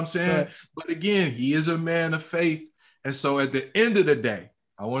entitled. You know what I'm saying? Right. But again, he is a man of faith. And so at the end of the day,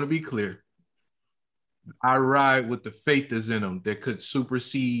 I want to be clear. I ride with the faith that's in him that could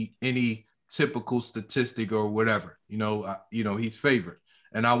supersede any typical statistic or whatever. He's favored.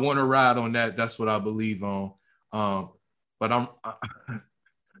 And I want to ride on that. That's what I believe on. But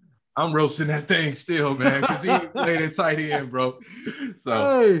I'm roasting that thing still, man, because he ain't played it tight end, bro.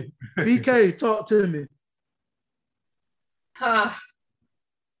 So, hey, BK, talk to me. I'm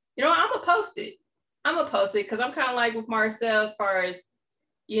gonna post it. Because I'm kind of like with Marcel as far as,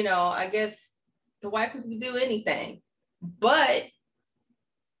 I guess the white people can do anything. But,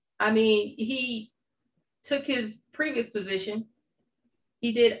 I mean, he took his previous position.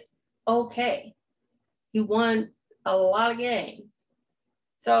 He did okay. He won a lot of games.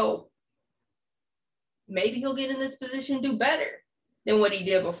 So maybe he'll get in this position and do better than what he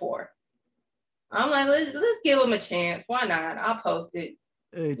did before. I'm like, let's give him a chance. Why not? I'll post it.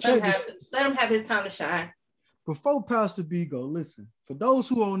 Hey, let him have his time to shine. Before Pastor B go, listen, for those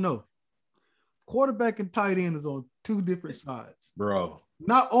who don't know, quarterback and tight end is on two different sides. Bro.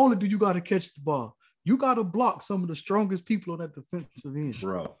 Not only do you got to catch the ball, you got to block some of the strongest people on that defensive end.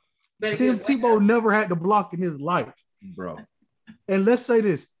 Bro. Tim Tebow never had to block in his life. Bro. And let's say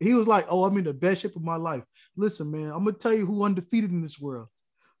this. He was like, I'm in the best shape of my life. Listen, man, I'm going to tell you who undefeated in this world.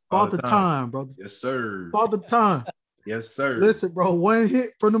 Father Time, brother. Yes, sir. Father Time. Yes, sir. Listen, bro, one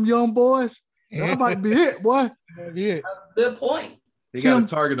hit from them young boys, that might be it, boy. Yeah. Good point. He got a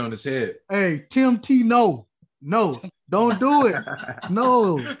target on his head. Hey, Tim T, no, don't do it.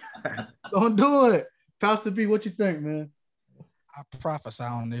 No, don't do it. Pastor B, what you think, man? I prophesy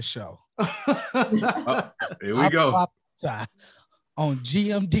on this show. Here we go. Prophesy on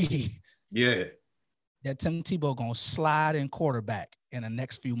GMD. Yeah. That Tim Tebow gonna slide in quarterback in the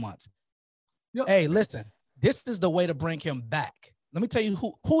next few months. Yep. Hey, listen, this is the way to bring him back. Let me tell you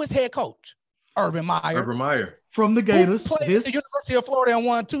who is head coach. Urban Meyer. From the Gators. Who played at the University of Florida and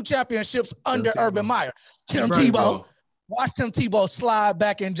won 2 championships under Urban Meyer. Tim Tebow. Watch Tim Tebow slide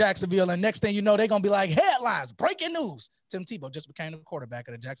back in Jacksonville, and next thing you know, they're gonna be like headlines, breaking news. Tim Tebow just became the quarterback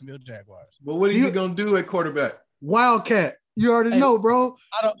of the Jacksonville Jaguars. But what are you gonna do at quarterback? Wildcat. You already know, bro.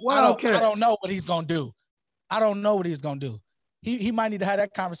 I don't know what he's gonna do. I don't know what he's gonna do. He might need to have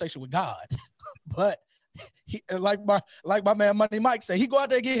that conversation with God, but he, like my man Money Mike said, he go out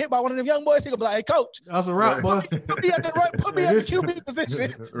there and get hit by one of them young boys. He gonna be like, "Hey, coach, that's a wrap, boy. Put me at the QB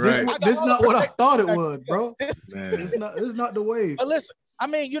position." Right. This is not what I thought it was, bro. It's not the way. But listen, I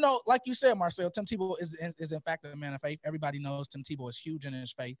mean, like you said, Marcel, Tim Tebow is in fact a man of faith. Everybody knows Tim Tebow is huge in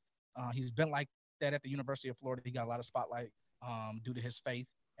his faith. He's been like that at the University of Florida. He got a lot of spotlight due to his faith.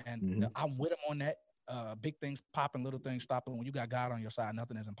 And I'm with him on that. Big things popping, little things stopping. When you got God on your side,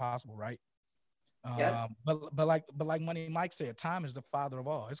 nothing is impossible, right? But like Money Mike said, time is the father of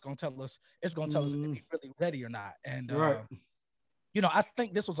all. It's gonna tell us if we're really ready or not. And I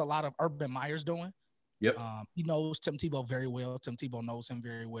think this was a lot of Urban Meyer's doing. Yep. He knows Tim Tebow very well. Tim Tebow knows him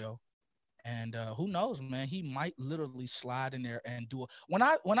very well. And who knows, man? He might literally slide in there and do it. When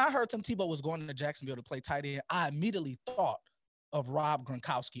I heard Tim Tebow was going to Jacksonville to play tight end, I immediately thought of Rob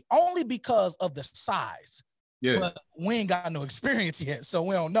Gronkowski, only because of the size. Yeah. But we ain't got no experience yet, so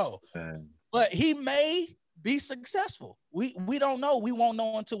we don't know. But he may be successful. We don't know. We won't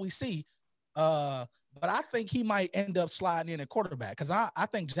know until we see. But I think he might end up sliding in at quarterback, because I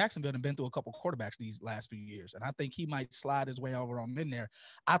think Jacksonville has been through a couple of quarterbacks these last few years, and I think he might slide his way over on in there.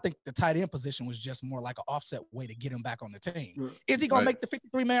 I think the tight end position was just more like an offset way to get him back on the team. Is he going to make the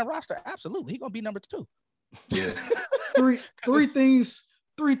 53-man roster? Absolutely. He's going to be number 2. Yeah. three things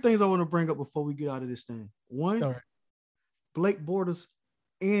I want to bring up before we get out of this thing. One, Blake Bortles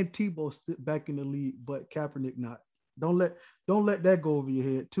and Tebow back in the league, but Kaepernick not. Don't let that go over your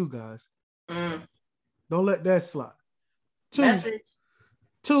head too, guys. Don't let that slide.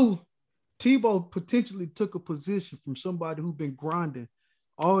 Two, Tebow potentially took a position from somebody who's been grinding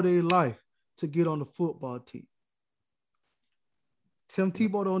all their life to get on the football team. Tim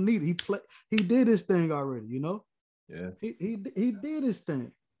Tebow don't need it. He did his thing already, you know? Yeah. He did his thing.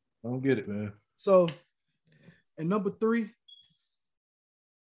 I don't get it, man. So, and number 3,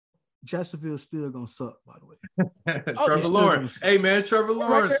 Jacksonville's still gonna suck, by the way. Trevor Lawrence. Hey, man, Trevor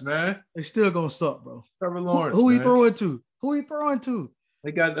Lawrence, man. They still gonna suck, bro. Trevor Lawrence. Who he throwing to? Who he throwing to?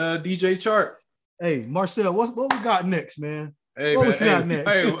 They got DJ Chark. Hey, Marcel, what we got next, man? Hey, what we got next?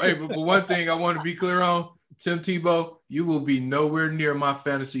 Hey, but one thing I want to be clear on, Tim Tebow, you will be nowhere near my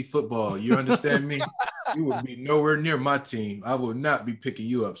fantasy football. You understand me? You will be nowhere near my team. I will not be picking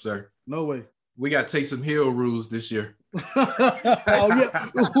you up, sir. No way. We got Taysom Hill rules this year. Oh yeah,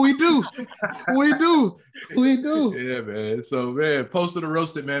 we do. Yeah, man. So, man, post of the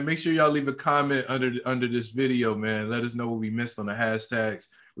roasted, man. Make sure y'all leave a comment under this video, man. Let us know what we missed on the hashtags.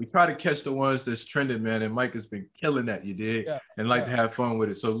 We try to catch the ones that's trending, man. And Mike has been killing that, you did, and like to have fun with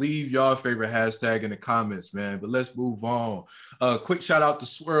it. So leave y'all favorite hashtag in the comments, man. But let's move on. Quick shout out to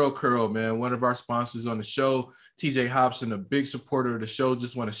Swirl Curl, man. One of our sponsors on the show, TJ Hobson, a big supporter of the show.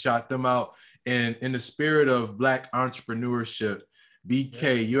 Just want to shout them out. And in the spirit of Black entrepreneurship,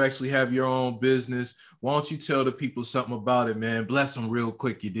 BK, you actually have your own business. Why don't you tell the people something about it, man? Bless them real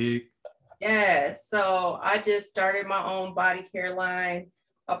quick, you dig? Yeah, so I just started my own body care line.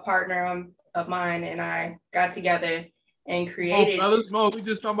 A partner of mine and I got together and created. Fellas, we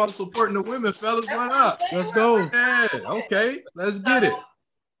just talking about supporting the women, fellas. Why not? Let's go. Yeah, okay, let's get it.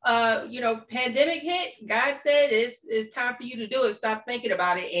 Pandemic hit. God said it's time for you to do it. Stop thinking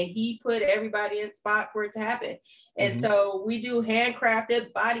about it, and He put everybody in spot for it to happen. And so we do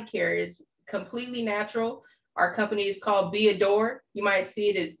handcrafted body care. It's completely natural. Our company is called Be Adore. You might see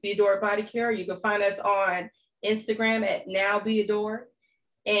it as Be Adore Body Care. You can find us on Instagram at Now Be Adore.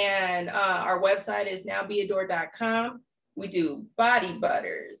 And our website is nowbeadore.com. We do body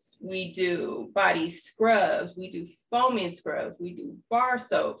butters. We do body scrubs. We do foaming scrubs. We do bar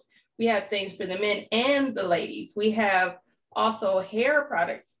soaps. We have things for the men and the ladies. We have also hair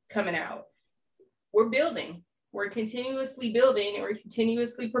products coming out. We're building. We're continuously building, and we're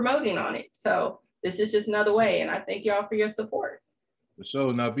continuously promoting on it. So this is just another way. And I thank y'all for your support.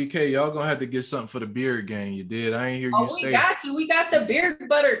 So now, BK, y'all gonna have to get something for the beard gang. You did. I ain't hear you say. We got you. We got the beard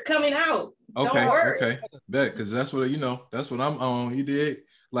butter coming out. Okay, don't worry. Okay, bet, because that's what that's what I'm on. You did.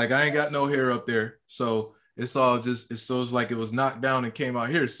 Like, I ain't got no hair up there, so it's all just it's like it was knocked down and came out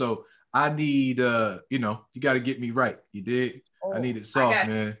here. So I need you got to get me right. You did. I need it soft,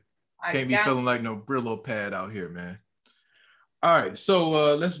 man. Can't be feeling like no Brillo pad out here, man. All right,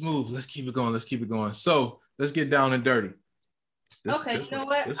 so let's move. Let's keep it going. So let's get down and dirty. You know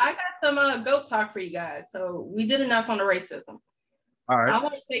what? I got some GOAT talk for you guys. So we did enough on the racism. All right. I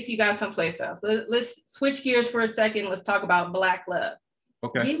want to take you guys someplace else. Let's switch gears for a second. Let's talk about Black love.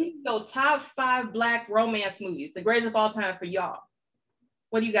 Okay. Give me your top 5 Black romance movies, the greatest of all time for y'all.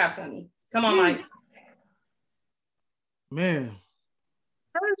 What do you got for me? Come on, Mike. Man.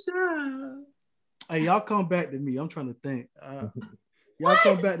 Hey, y'all come back to me. I'm trying to think. Y'all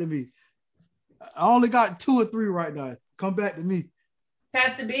come back to me. I only got 2 or 3 right now. Come back to me.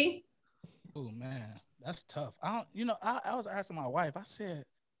 Pastor B? Oh, man. That's tough. I was asking my wife, I said,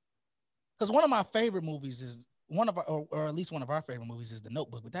 because one of my favorite movies is or at least one of our favorite movies is The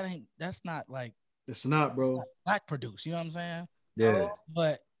Notebook, but that's not like. It's not, bro. It's not Black produced, you know what I'm saying? Yeah.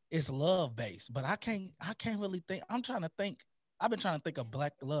 But it's love based, but I can't really think. I'm trying to think. I've been trying to think of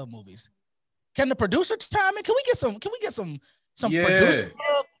black love movies. Can the producer chime in? Can we get some producer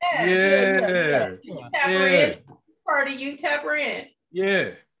love? Yeah. Tap her in. Part of you, tap her in.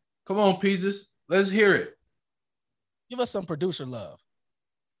 Yeah. Come on, Peaches. Let's hear it. Give us some producer love.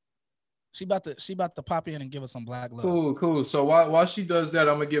 She about to pop in and give us some black love. Cool. So while she does that,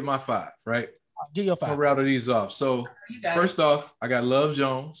 I'm gonna get my 5, right? Give your 5. I'll rattle these off. So first off, I got Love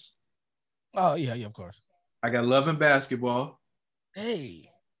Jones. Oh, yeah, of course. I got Love and Basketball. Hey.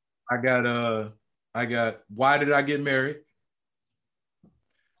 I got Why Did I Get Married?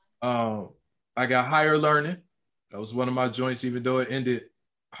 I got Higher Learning. That was one of my joints, even though it ended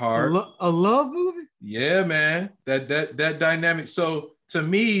hard. A love movie? Yeah, man. That dynamic. So to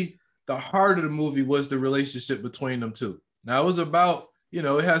me, the heart of the movie was the relationship between them two. Now it was about, it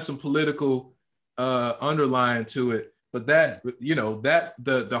has some political underlying to it, but that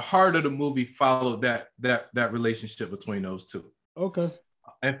the heart of the movie followed that relationship between those two. Okay.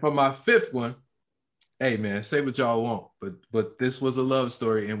 And for my 5th one, hey man, say what y'all want, but this was a love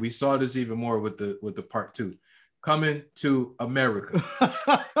story, and we saw this even more with the part 2. Coming to America.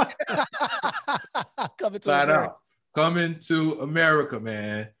 Coming to America,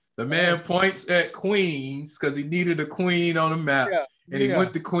 man. The man points at Queens because he needed a queen on the map. He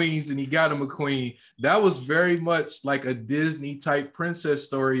went to Queens and he got him a queen. That was very much like a Disney type princess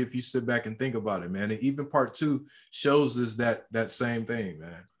story if you sit back and think about it, man. And even part 2 shows us that same thing,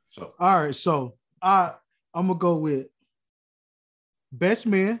 man. So all right, so I'm gonna go with Best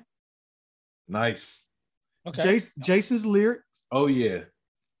Man. Nice. Okay. Jason's Lyrics. Oh yeah.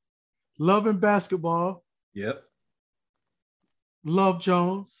 Love and Basketball. Yep. Love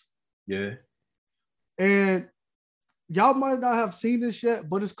Jones. Yeah. And y'all might not have seen this yet,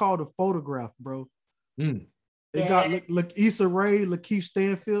 but it's called A Photograph, bro. It got Issa Rae, Lakeith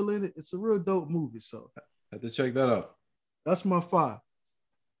Stanfield in it. It's a real dope movie. So I have to check that out. That's my 5.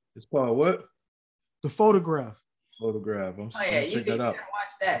 It's called what? The Photograph. Photograph. You gotta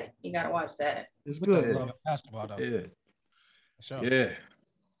watch that. You gotta watch that. It's good. Basketball though. Yeah. Sure. Yeah.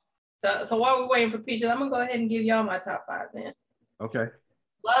 So while we're waiting for Peaches, I'm gonna go ahead and give y'all my top 5 then. Okay.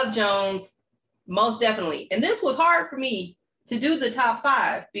 Love Jones, most definitely. And this was hard for me to do the top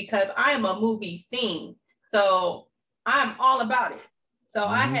 5 because I am a movie fiend. So I'm all about it. So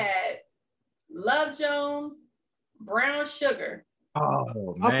I had Love Jones, Brown Sugar.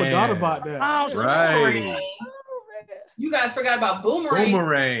 Oh, man. I forgot about that. Right. You guys forgot about Boomerang.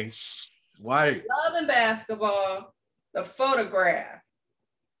 Boomerang. White. Love and Basketball, The Photograph.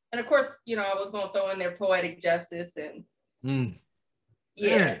 And of course, I was going to throw in there Poetic Justice and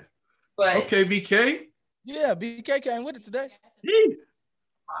yeah. But okay, BK. Yeah, BK came with it today.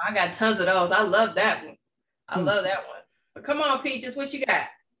 I got tons of those. I love that one. Love that one. So come on, Peaches, what you got?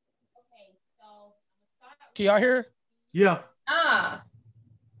 Okay, so can y'all hear? Yeah.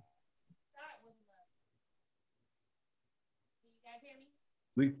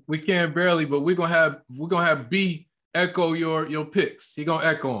 We can barely, but we're gonna have B echo your picks. He gonna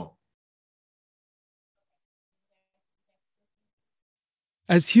echo them.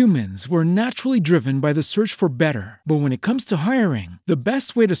 As humans, we're naturally driven by the search for better. But when it comes to hiring, the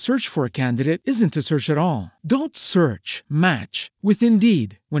best way to search for a candidate isn't to search at all. Don't search, match with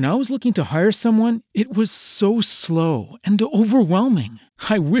Indeed. When I was looking to hire someone, it was so slow and overwhelming.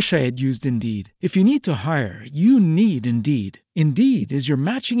 I wish I had used Indeed. If you need to hire, you need Indeed. Indeed is your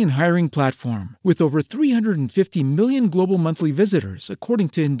matching and hiring platform with over 350 million global monthly visitors, according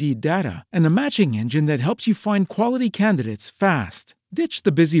to Indeed data, and a matching engine that helps you find quality candidates fast. Ditch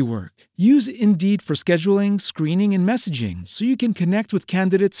the busy work. Use Indeed for scheduling, screening, and messaging so you can connect with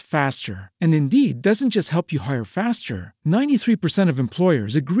candidates faster. And Indeed doesn't just help you hire faster. 93% of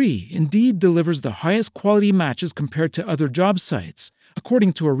employers agree Indeed delivers the highest quality matches compared to other job sites,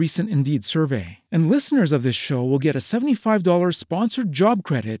 according to a recent Indeed survey. And listeners of this show will get a $75 sponsored job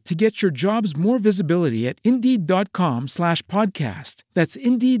credit to get your jobs more visibility at Indeed.com/podcast. That's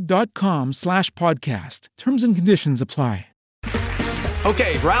Indeed.com/podcast. Terms and conditions apply.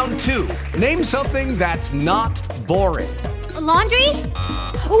 Okay, round 2. Name something that's not boring. A laundry?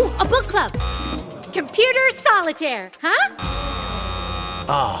 Ooh, a book club. Computer solitaire, huh?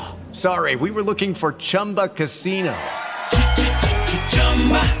 Ah, sorry, we were looking for Chumba Casino.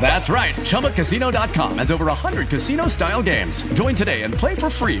 That's right, ChumbaCasino.com has over 100 casino-style games. Join today and play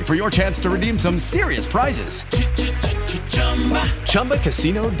for free for your chance to redeem some serious prizes.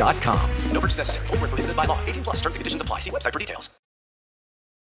 ChumbaCasino.com. No purchase necessary. Void where prohibited by law. 18+ terms and conditions apply. See website for details.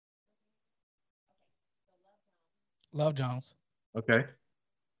 Love Jones. Okay.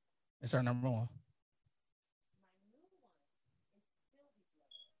 It's our number 1.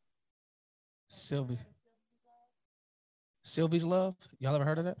 Sylvie's Love. Y'all ever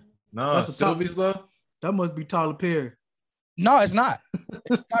heard of that? No, That's a Sylvie's Love. That must be Tyler Perry. No, it's not.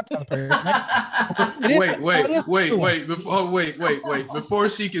 It's not Tyler Perry. Wait. Before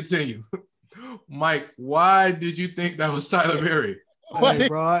she continue, Mike, why did you think that was Tyler Perry? Hey,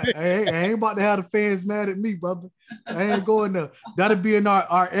 bro, I ain't about to have the fans mad at me, brother. I ain't going there. That'll be in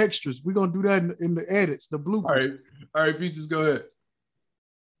our extras. We're gonna do that in the edits, the bloopers. All right, Peaches, go ahead.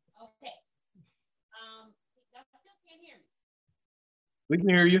 Okay. Y'all still can't hear me. We can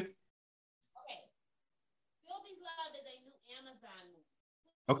hear you. Okay. Sylvie's Love is a new Amazon movie.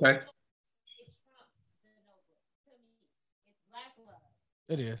 Okay. It trumps The Notebook to me. It's Black Love.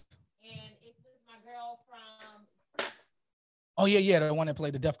 It is. And it's with my girl from. Oh yeah, the one that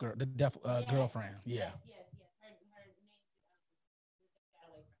played the deaf girlfriend. Yeah. Yes. Her name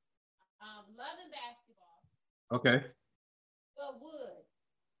got away from. Love and Basketball. Okay. The Wood.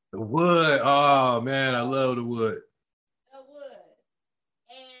 The Wood. Oh man, I love The Wood. The Wood.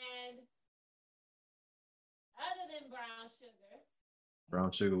 And other than Brown Sugar.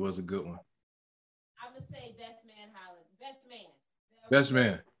 Brown Sugar was a good one. I'm gonna say Best Man Holiday. Best Man. Best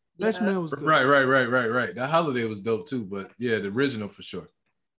Man. Best Man was good. Right. That Holiday was dope too, but yeah, the original for sure.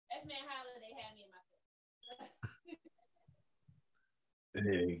 Best Man Holiday had me in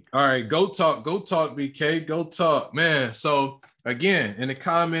my Hey, all right, go talk, BK, go talk, man. So again, in the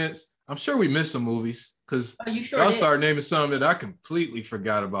comments, I'm sure we missed some movies because y'all start naming something that I completely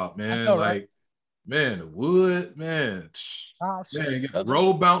forgot about, man. Know, like, right? Man, The Wood, man. Man,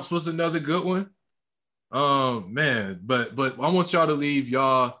 Roll Bounce was another good one. Man, but I want y'all to leave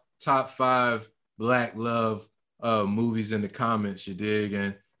y'all top 5 Black Love movies in the comments, you dig,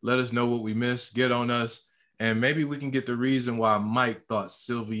 and let us know what we missed. Get on us, and maybe we can get the reason why Mike thought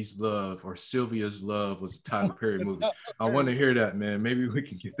Sylvia's Love was a Tyler Perry movie. I want to hear that, man. Maybe we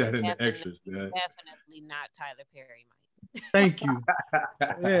can get that in the extras, man. Definitely not Tyler Perry, Mike. Thank you.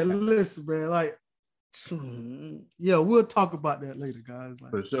 Yeah, listen, man. Like, yeah, we'll talk about that later, guys. Like,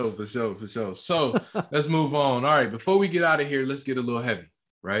 For sure. So let's move on. All right, before we get out of here, let's get a little heavy,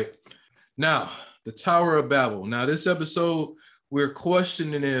 right? Now, the Tower of Babel. Now, this episode, we're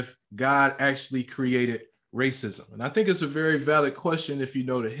questioning if God actually created racism. And I think it's a very valid question if you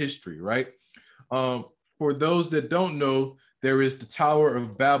know the history, right? For those that don't know, there is the Tower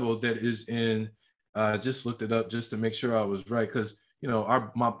of Babel that is in, I just looked it up just to make sure I was right, because, you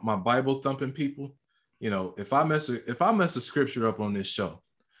know, my Bible thumping people, you know, if I mess a scripture up on this show,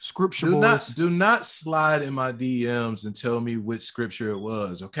 do not slide in my DMs and tell me which scripture it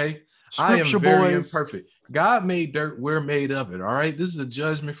was, okay? I am very imperfect. God made dirt, we're made of it, all right? This is a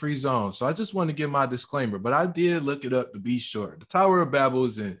judgment-free zone, so I just want to give my disclaimer, but I did look it up to be sure. The Tower of Babel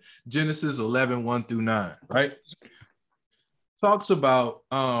is in Genesis 11, 1-9, right? Talks about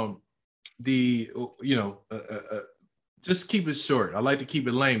just keep it short. I like to keep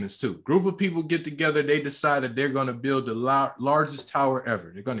it layman's too. Group of people get together. They decided they're going to build the largest tower ever.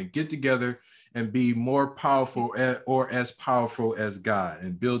 They're going to get together and be more powerful or as powerful as God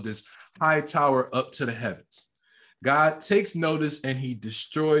and build this high tower up to the heavens. God takes notice and he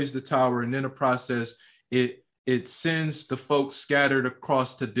destroys the tower. And in the process, it sends the folks scattered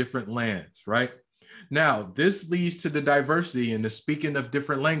across to different lands, right? Now, this leads to the diversity and the speaking of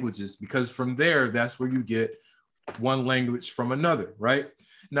different languages, because from there, that's where you get one language from another, right?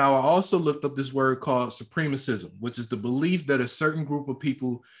 Now, I also looked up this word called supremacism, which is the belief that a certain group of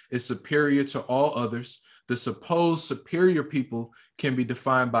people is superior to all others. The supposed superior people can be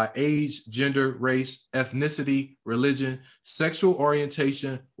defined by age, gender, race, ethnicity, religion, sexual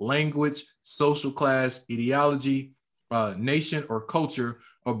orientation, language, social class, ideology, nation or culture,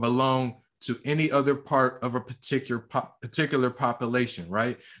 or belong to any other part of a particular population,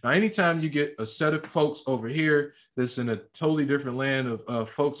 right? Now, anytime you get a set of folks over here that's in a totally different land of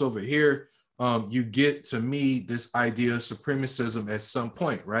folks over here, you get, to me, this idea of supremacism at some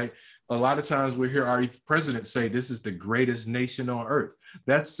point, right? A lot of times we hear our president say this is the greatest nation on earth.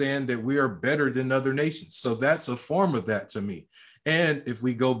 That's saying that we are better than other nations. So that's a form of that to me. And if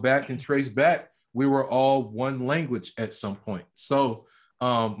we go back and trace back, we were all one language at some point. So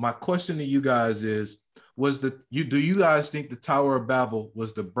my question to you guys is, do you guys think the Tower of Babel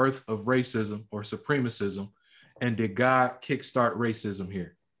was the birth of racism or supremacism? And did God kickstart racism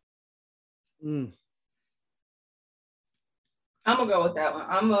here? I'm gonna go with that one.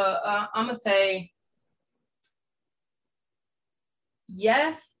 I'm gonna say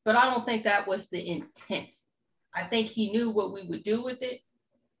yes, but I don't think that was the intent. I think he knew what we would do with it,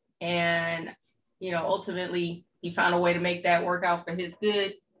 and ultimately he found a way to make that work out for his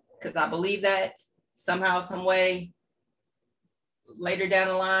good. Because I believe that somehow, some way, later down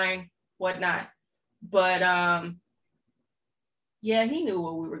the line, whatnot. But Yeah, he knew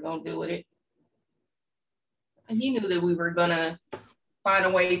what we were going to do with it. He knew that we were going to find a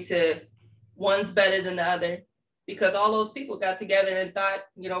way to, one's better than the other, because all those people got together and thought,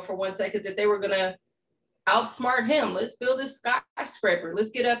 for 1 second that they were going to outsmart him. Let's build a skyscraper.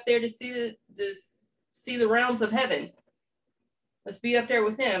 Let's get up there to see the realms of heaven. Let's be up there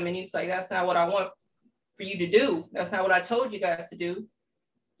with him. And he's like, that's not what I want for you to do. That's not what I told you guys to do.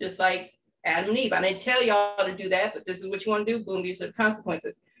 Just like Adam and Eve. I didn't tell y'all to do that, but this is what you want to do. Boom, these are the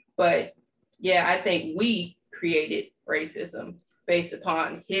consequences. But yeah, I think we created racism based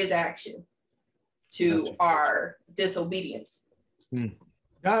upon his action to our disobedience.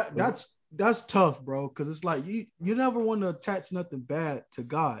 That's tough, bro, because it's like you never want to attach nothing bad to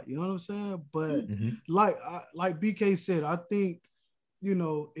God. You know what I'm saying? But like BK said, I think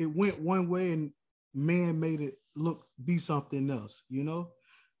it went one way and man made it be something else.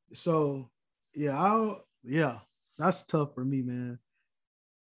 So yeah, that's tough for me, man.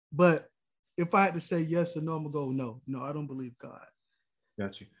 But if I had to say yes or no, I'm gonna go no. I don't believe God.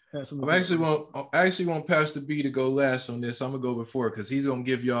 Got you. I actually want Pastor B to go last on this. I'm gonna go before because he's gonna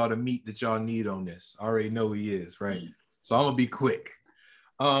give y'all the meat that y'all need on this. I already know he is, right? So I'm gonna be quick.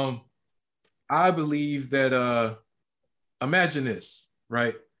 I believe that imagine this,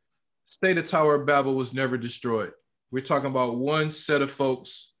 right? Say the Tower of Babel was never destroyed. We're talking about one set of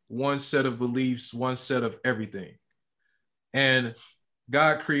folks, one set of beliefs, one set of everything. And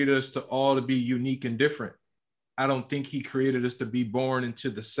God created us to all to be unique and different. I don't think he created us to be born into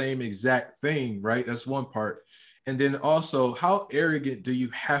the same exact thing, right? That's one part. And then also, how arrogant do you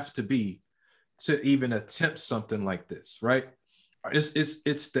have to be to even attempt something like this, right? It's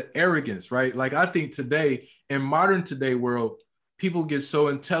the arrogance, right? Like I think today, in modern today world, people get so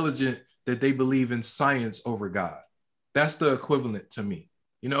intelligent that they believe in science over God. That's the equivalent to me,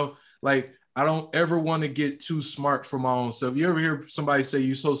 like I don't ever want to get too smart for my own self. You ever hear somebody say,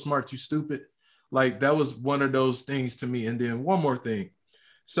 you so smart, you stupid? Like that was one of those things to me. And then one more thing.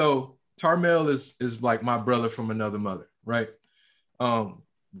 So Tarmel is like my brother from another mother, right?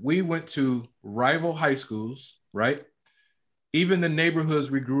 We went to rival high schools, right? Even the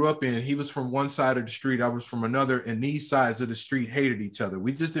neighborhoods we grew up in, he was from one side of the street, I was from another, and these sides of the street hated each other.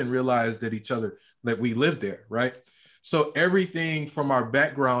 We just didn't realize that we lived there, right? So everything from our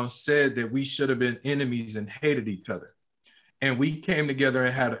background said that we should have been enemies and hated each other. And we came together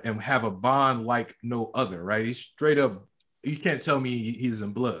and have a bond like no other, right? He's straight up, you can't tell me he's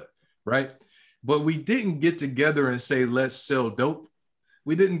in blood, right? But we didn't get together and say, let's sell dope.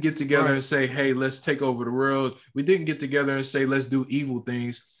 We didn't get together and say, hey, let's take over the world. We didn't get together and say, let's do evil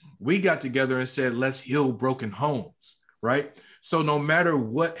things. We got together and said, let's heal broken homes, right? So no matter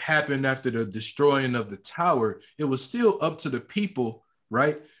what happened after the destroying of the tower, it was still up to the people,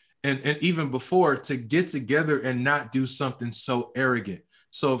 right? And even before, to get together and not do something so arrogant.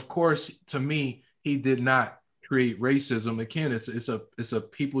 So of course, to me, he did not create racism. Again, it's a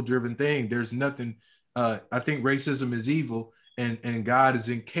people-driven thing. There's nothing, I think racism is evil and God is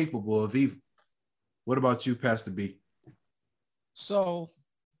incapable of evil. What about you, Pastor B? So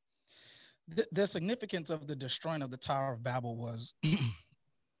the significance of the destroying of the Tower of Babel was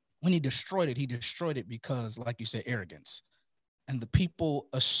when he destroyed it because, like you said, arrogance. And the people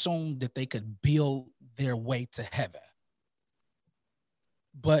assumed that they could build their way to heaven.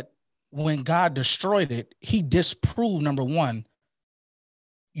 But when God destroyed it, he disproved, number one,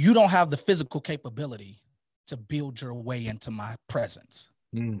 you don't have the physical capability to build your way into my presence.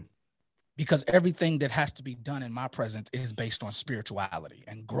 Because everything that has to be done in my presence is based on spirituality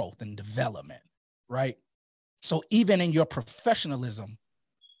and growth and development, right? So even in your professionalism,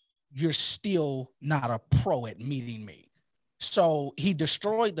 you're still not a pro at meeting me. So he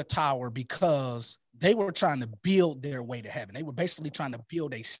destroyed the tower because they were trying to build their way to heaven. They were basically trying to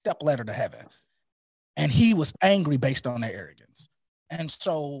build a step ladder to heaven. And he was angry based on their arrogance. And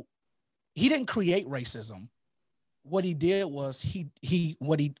so he didn't create racism. What he did was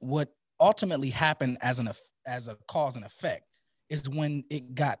what ultimately happened as a cause and effect is when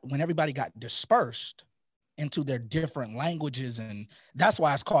everybody got dispersed into their different languages. And that's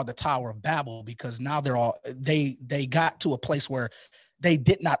why it's called the Tower of Babel, because now they got to a place where they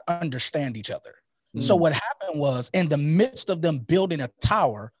did not understand each other. So what happened was, in the midst of them building a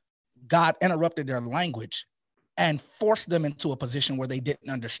tower, God interrupted their language and forced them into a position where they didn't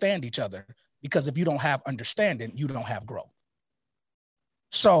understand each other, because if you don't have understanding, you don't have growth.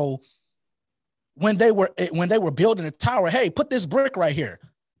 So when they were building a tower, hey, put this brick right here.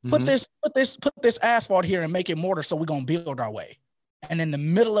 Put this asphalt here and make it mortar, so we're going to build our way. And in the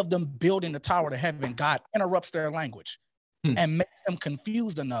middle of them building the tower to heaven, God interrupts their language and makes them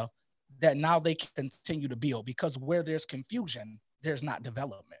confused enough that now they continue to build, because where there's confusion, there's not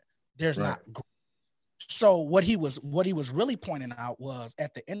development. There's Right. not growth. So what he was really pointing out was,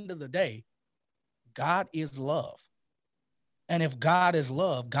 at the end of the day, God is love. And if God is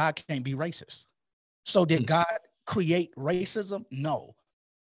love, God can't be racist. So did God create racism? No.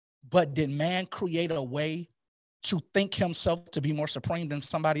 But did man create a way to think himself to be more supreme than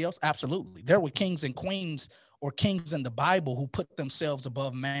somebody else? Absolutely. There were kings and queens, or kings in the Bible, who put themselves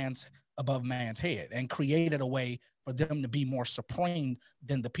above man's head and created a way for them to be more supreme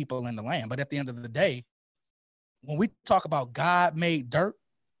than the people in the land. But at the end of the day, when we talk about God made dirt,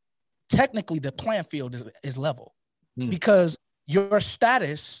 technically the playing field is level, because your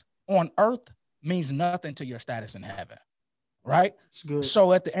status on earth means nothing to your status in heaven, right?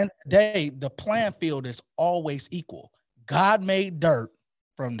 So at the end of the day, the playing field is always equal. God made dirt.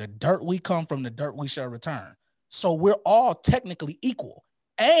 From the dirt we come, from the dirt we shall return. So we're all technically equal.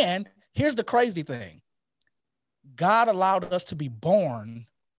 And here's the crazy thing. God allowed us to be born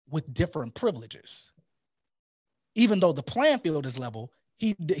with different privileges. Even though the playing field is level,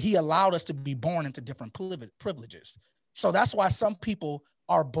 he allowed us to be born into different privileges. So that's why some people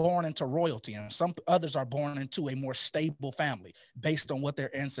are born into royalty and some others are born into a more stable family based on what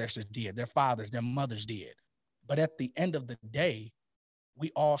their ancestors did, their fathers, their mothers did. But at the end of the day,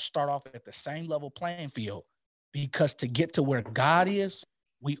 we all start off at the same level playing field, because to get to where God is,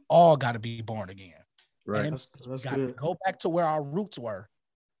 we all got to be born again. Right. And we got to go back to where our roots were.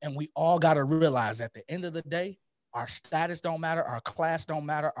 And we all got to realize at the end of the day, our status don't matter, our class don't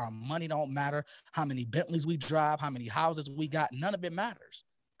matter, our money don't matter, how many Bentleys we drive, how many houses we got, none of it matters,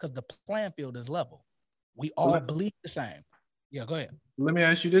 because the playing field is level. We all believe the same. Yeah, go ahead. Let me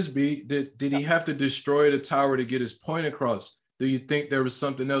ask you this, B. Did he have to destroy the tower to get his point across? Do you think there was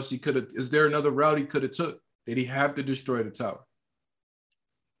something else he could have? Is there another route he could have took? Did he have to destroy the tower?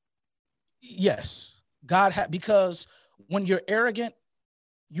 Yes, God had, because when you're arrogant,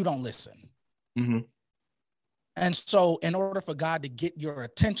 you don't listen. Mm-hmm. And so in order for God to get your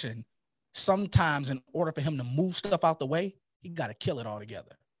attention, sometimes in order for him to move stuff out the way, he got to kill it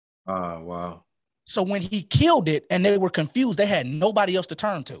altogether. Wow. So when he killed it and they were confused, they had nobody else to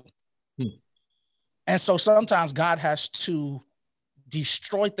turn to. And so sometimes God has to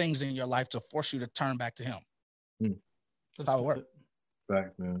destroy things in your life to force you to turn back to him. That's how it works.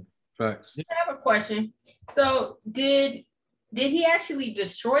 Fact, man. Facts. I have a question. So did he actually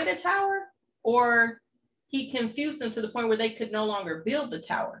destroy the tower, or he confused them to the point where they could no longer build the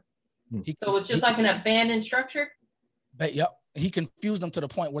tower? So it's just like an abandoned structure? But yep. He confused them to the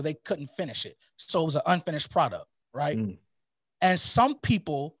point where they couldn't finish it. So it was an unfinished product, right? And some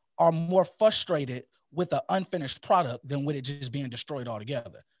people are more frustrated with an unfinished product than with it just being destroyed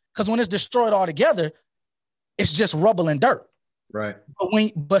altogether. Because when it's destroyed altogether, it's just rubble and dirt. Right.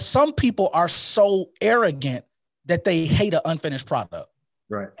 But some people are so arrogant that they hate an unfinished product.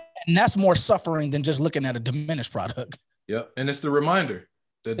 Right. And that's more suffering than just looking at a diminished product. Yep. And it's the reminder.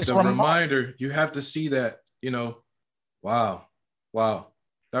 The reminder, you have to see that, wow. That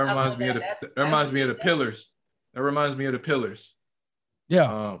reminds me of the pillars. That reminds me of the pillars.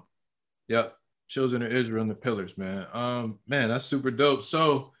 Yeah. Yep. Children of Israel and the pillars, man. Man, that's super dope.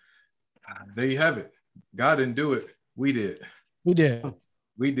 So there you have it. God didn't do it. We did. We did.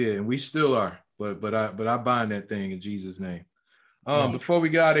 And we still are. But I bind that thing in Jesus' name. Before we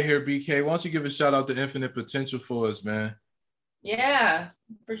get out of here, BK, why don't you give a shout out to Infinite Potential for us, man? Yeah,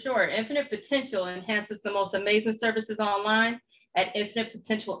 for sure. Infinite Potential enhances the most amazing services online at Infinite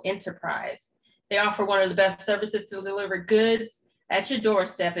Potential Enterprise. They offer one of the best services to deliver goods at your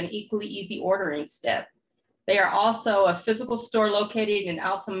doorstep, an equally easy ordering step. They are also a physical store located in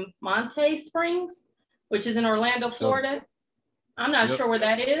Altamonte Springs, which is in Orlando, Florida. I'm not sure where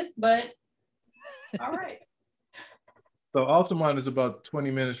that is, but all right. So Altamont is about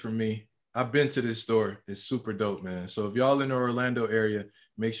 20 minutes from me. I've been to this store. It's super dope, man. So if y'all in the Orlando area,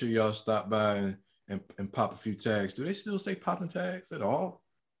 make sure y'all stop by and pop a few tags. Do they still say popping tags at all?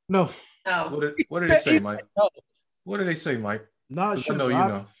 No. What did they say, Mike? What did they say, Mike? Not sure. I know you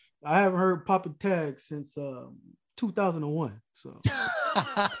know. I haven't heard popping tags since 2001. So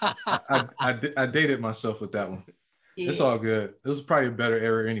I dated myself with that one. Yeah. It's all good. It was probably a better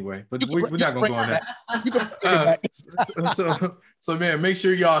era anyway, but we're not gonna go on that. So man, make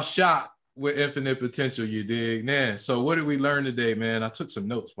sure y'all shop with Infinite Potential. You dig, man. So what did we learn today, man? I took some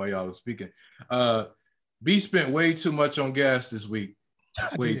notes while y'all was speaking. B spent way too much on gas this week.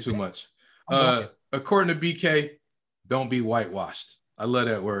 Way too much. According to BK, don't be whitewashed. I love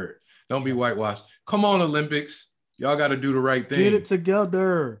that word. Don't be whitewashed. Come on, Olympics. Y'all got to do the right thing. Get it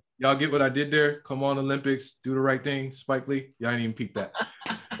together. Y'all get what I did there? Come on, Olympics. Do the right thing. Spike Lee. Y'all didn't even peep that.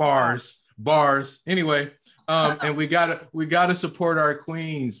 Bars. Anyway, And we gotta support our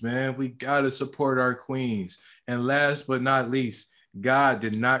queens, man. We gotta support our queens. And last but not least, God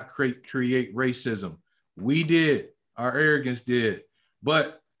did not create racism. We did. Our arrogance did.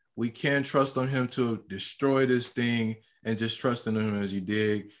 But we can trust on him to destroy this thing, and just trust in him as you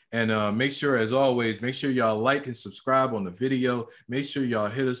dig. And make sure, as always, make sure y'all like and subscribe on the video. Make sure y'all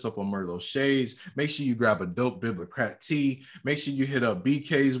hit us up on Merlot Shades. Make sure you grab a dope Biblicrat tee. Make sure you hit up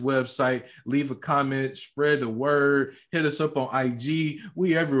BK's website. Leave a comment. Spread the word. Hit us up on IG.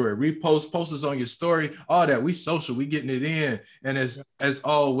 We everywhere. Repost. Post us on your story. All that. We social. We getting it in. And as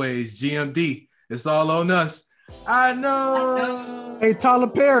always, GMD. It's all on us. I know. Hey, Tyler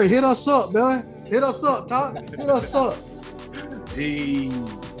Perry, hit us up, man. Hit us up, Tyler. Hit us up. Hey.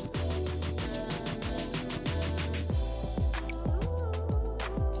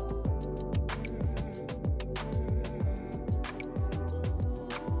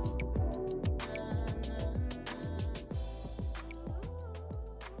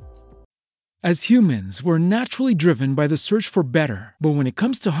 As humans, we're naturally driven by the search for better. But when it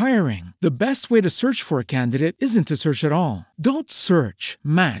comes to hiring, the best way to search for a candidate isn't to search at all. Don't search,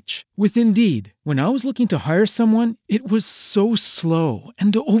 match with Indeed. When I was looking to hire someone, it was so slow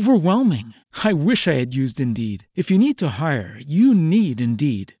and overwhelming. I wish I had used Indeed. If you need to hire, you need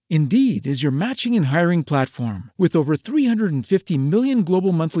Indeed. Indeed is your matching and hiring platform with over 350 million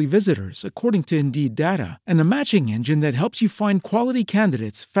global monthly visitors, according to Indeed data, and a matching engine that helps you find quality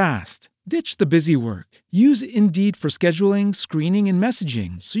candidates fast. Ditch the busy work. Use Indeed for scheduling, screening, and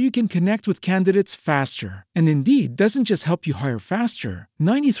messaging so you can connect with candidates faster. And Indeed doesn't just help you hire faster.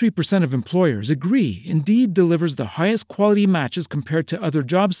 93% of employers agree Indeed delivers the highest quality matches compared to other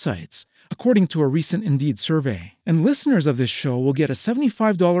job sites, according to a recent Indeed survey. And listeners of this show will get a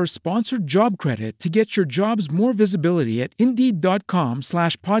 $75 sponsored job credit to get your jobs more visibility at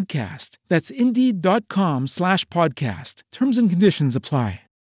Indeed.com/podcast. That's Indeed.com/podcast. Terms and conditions apply.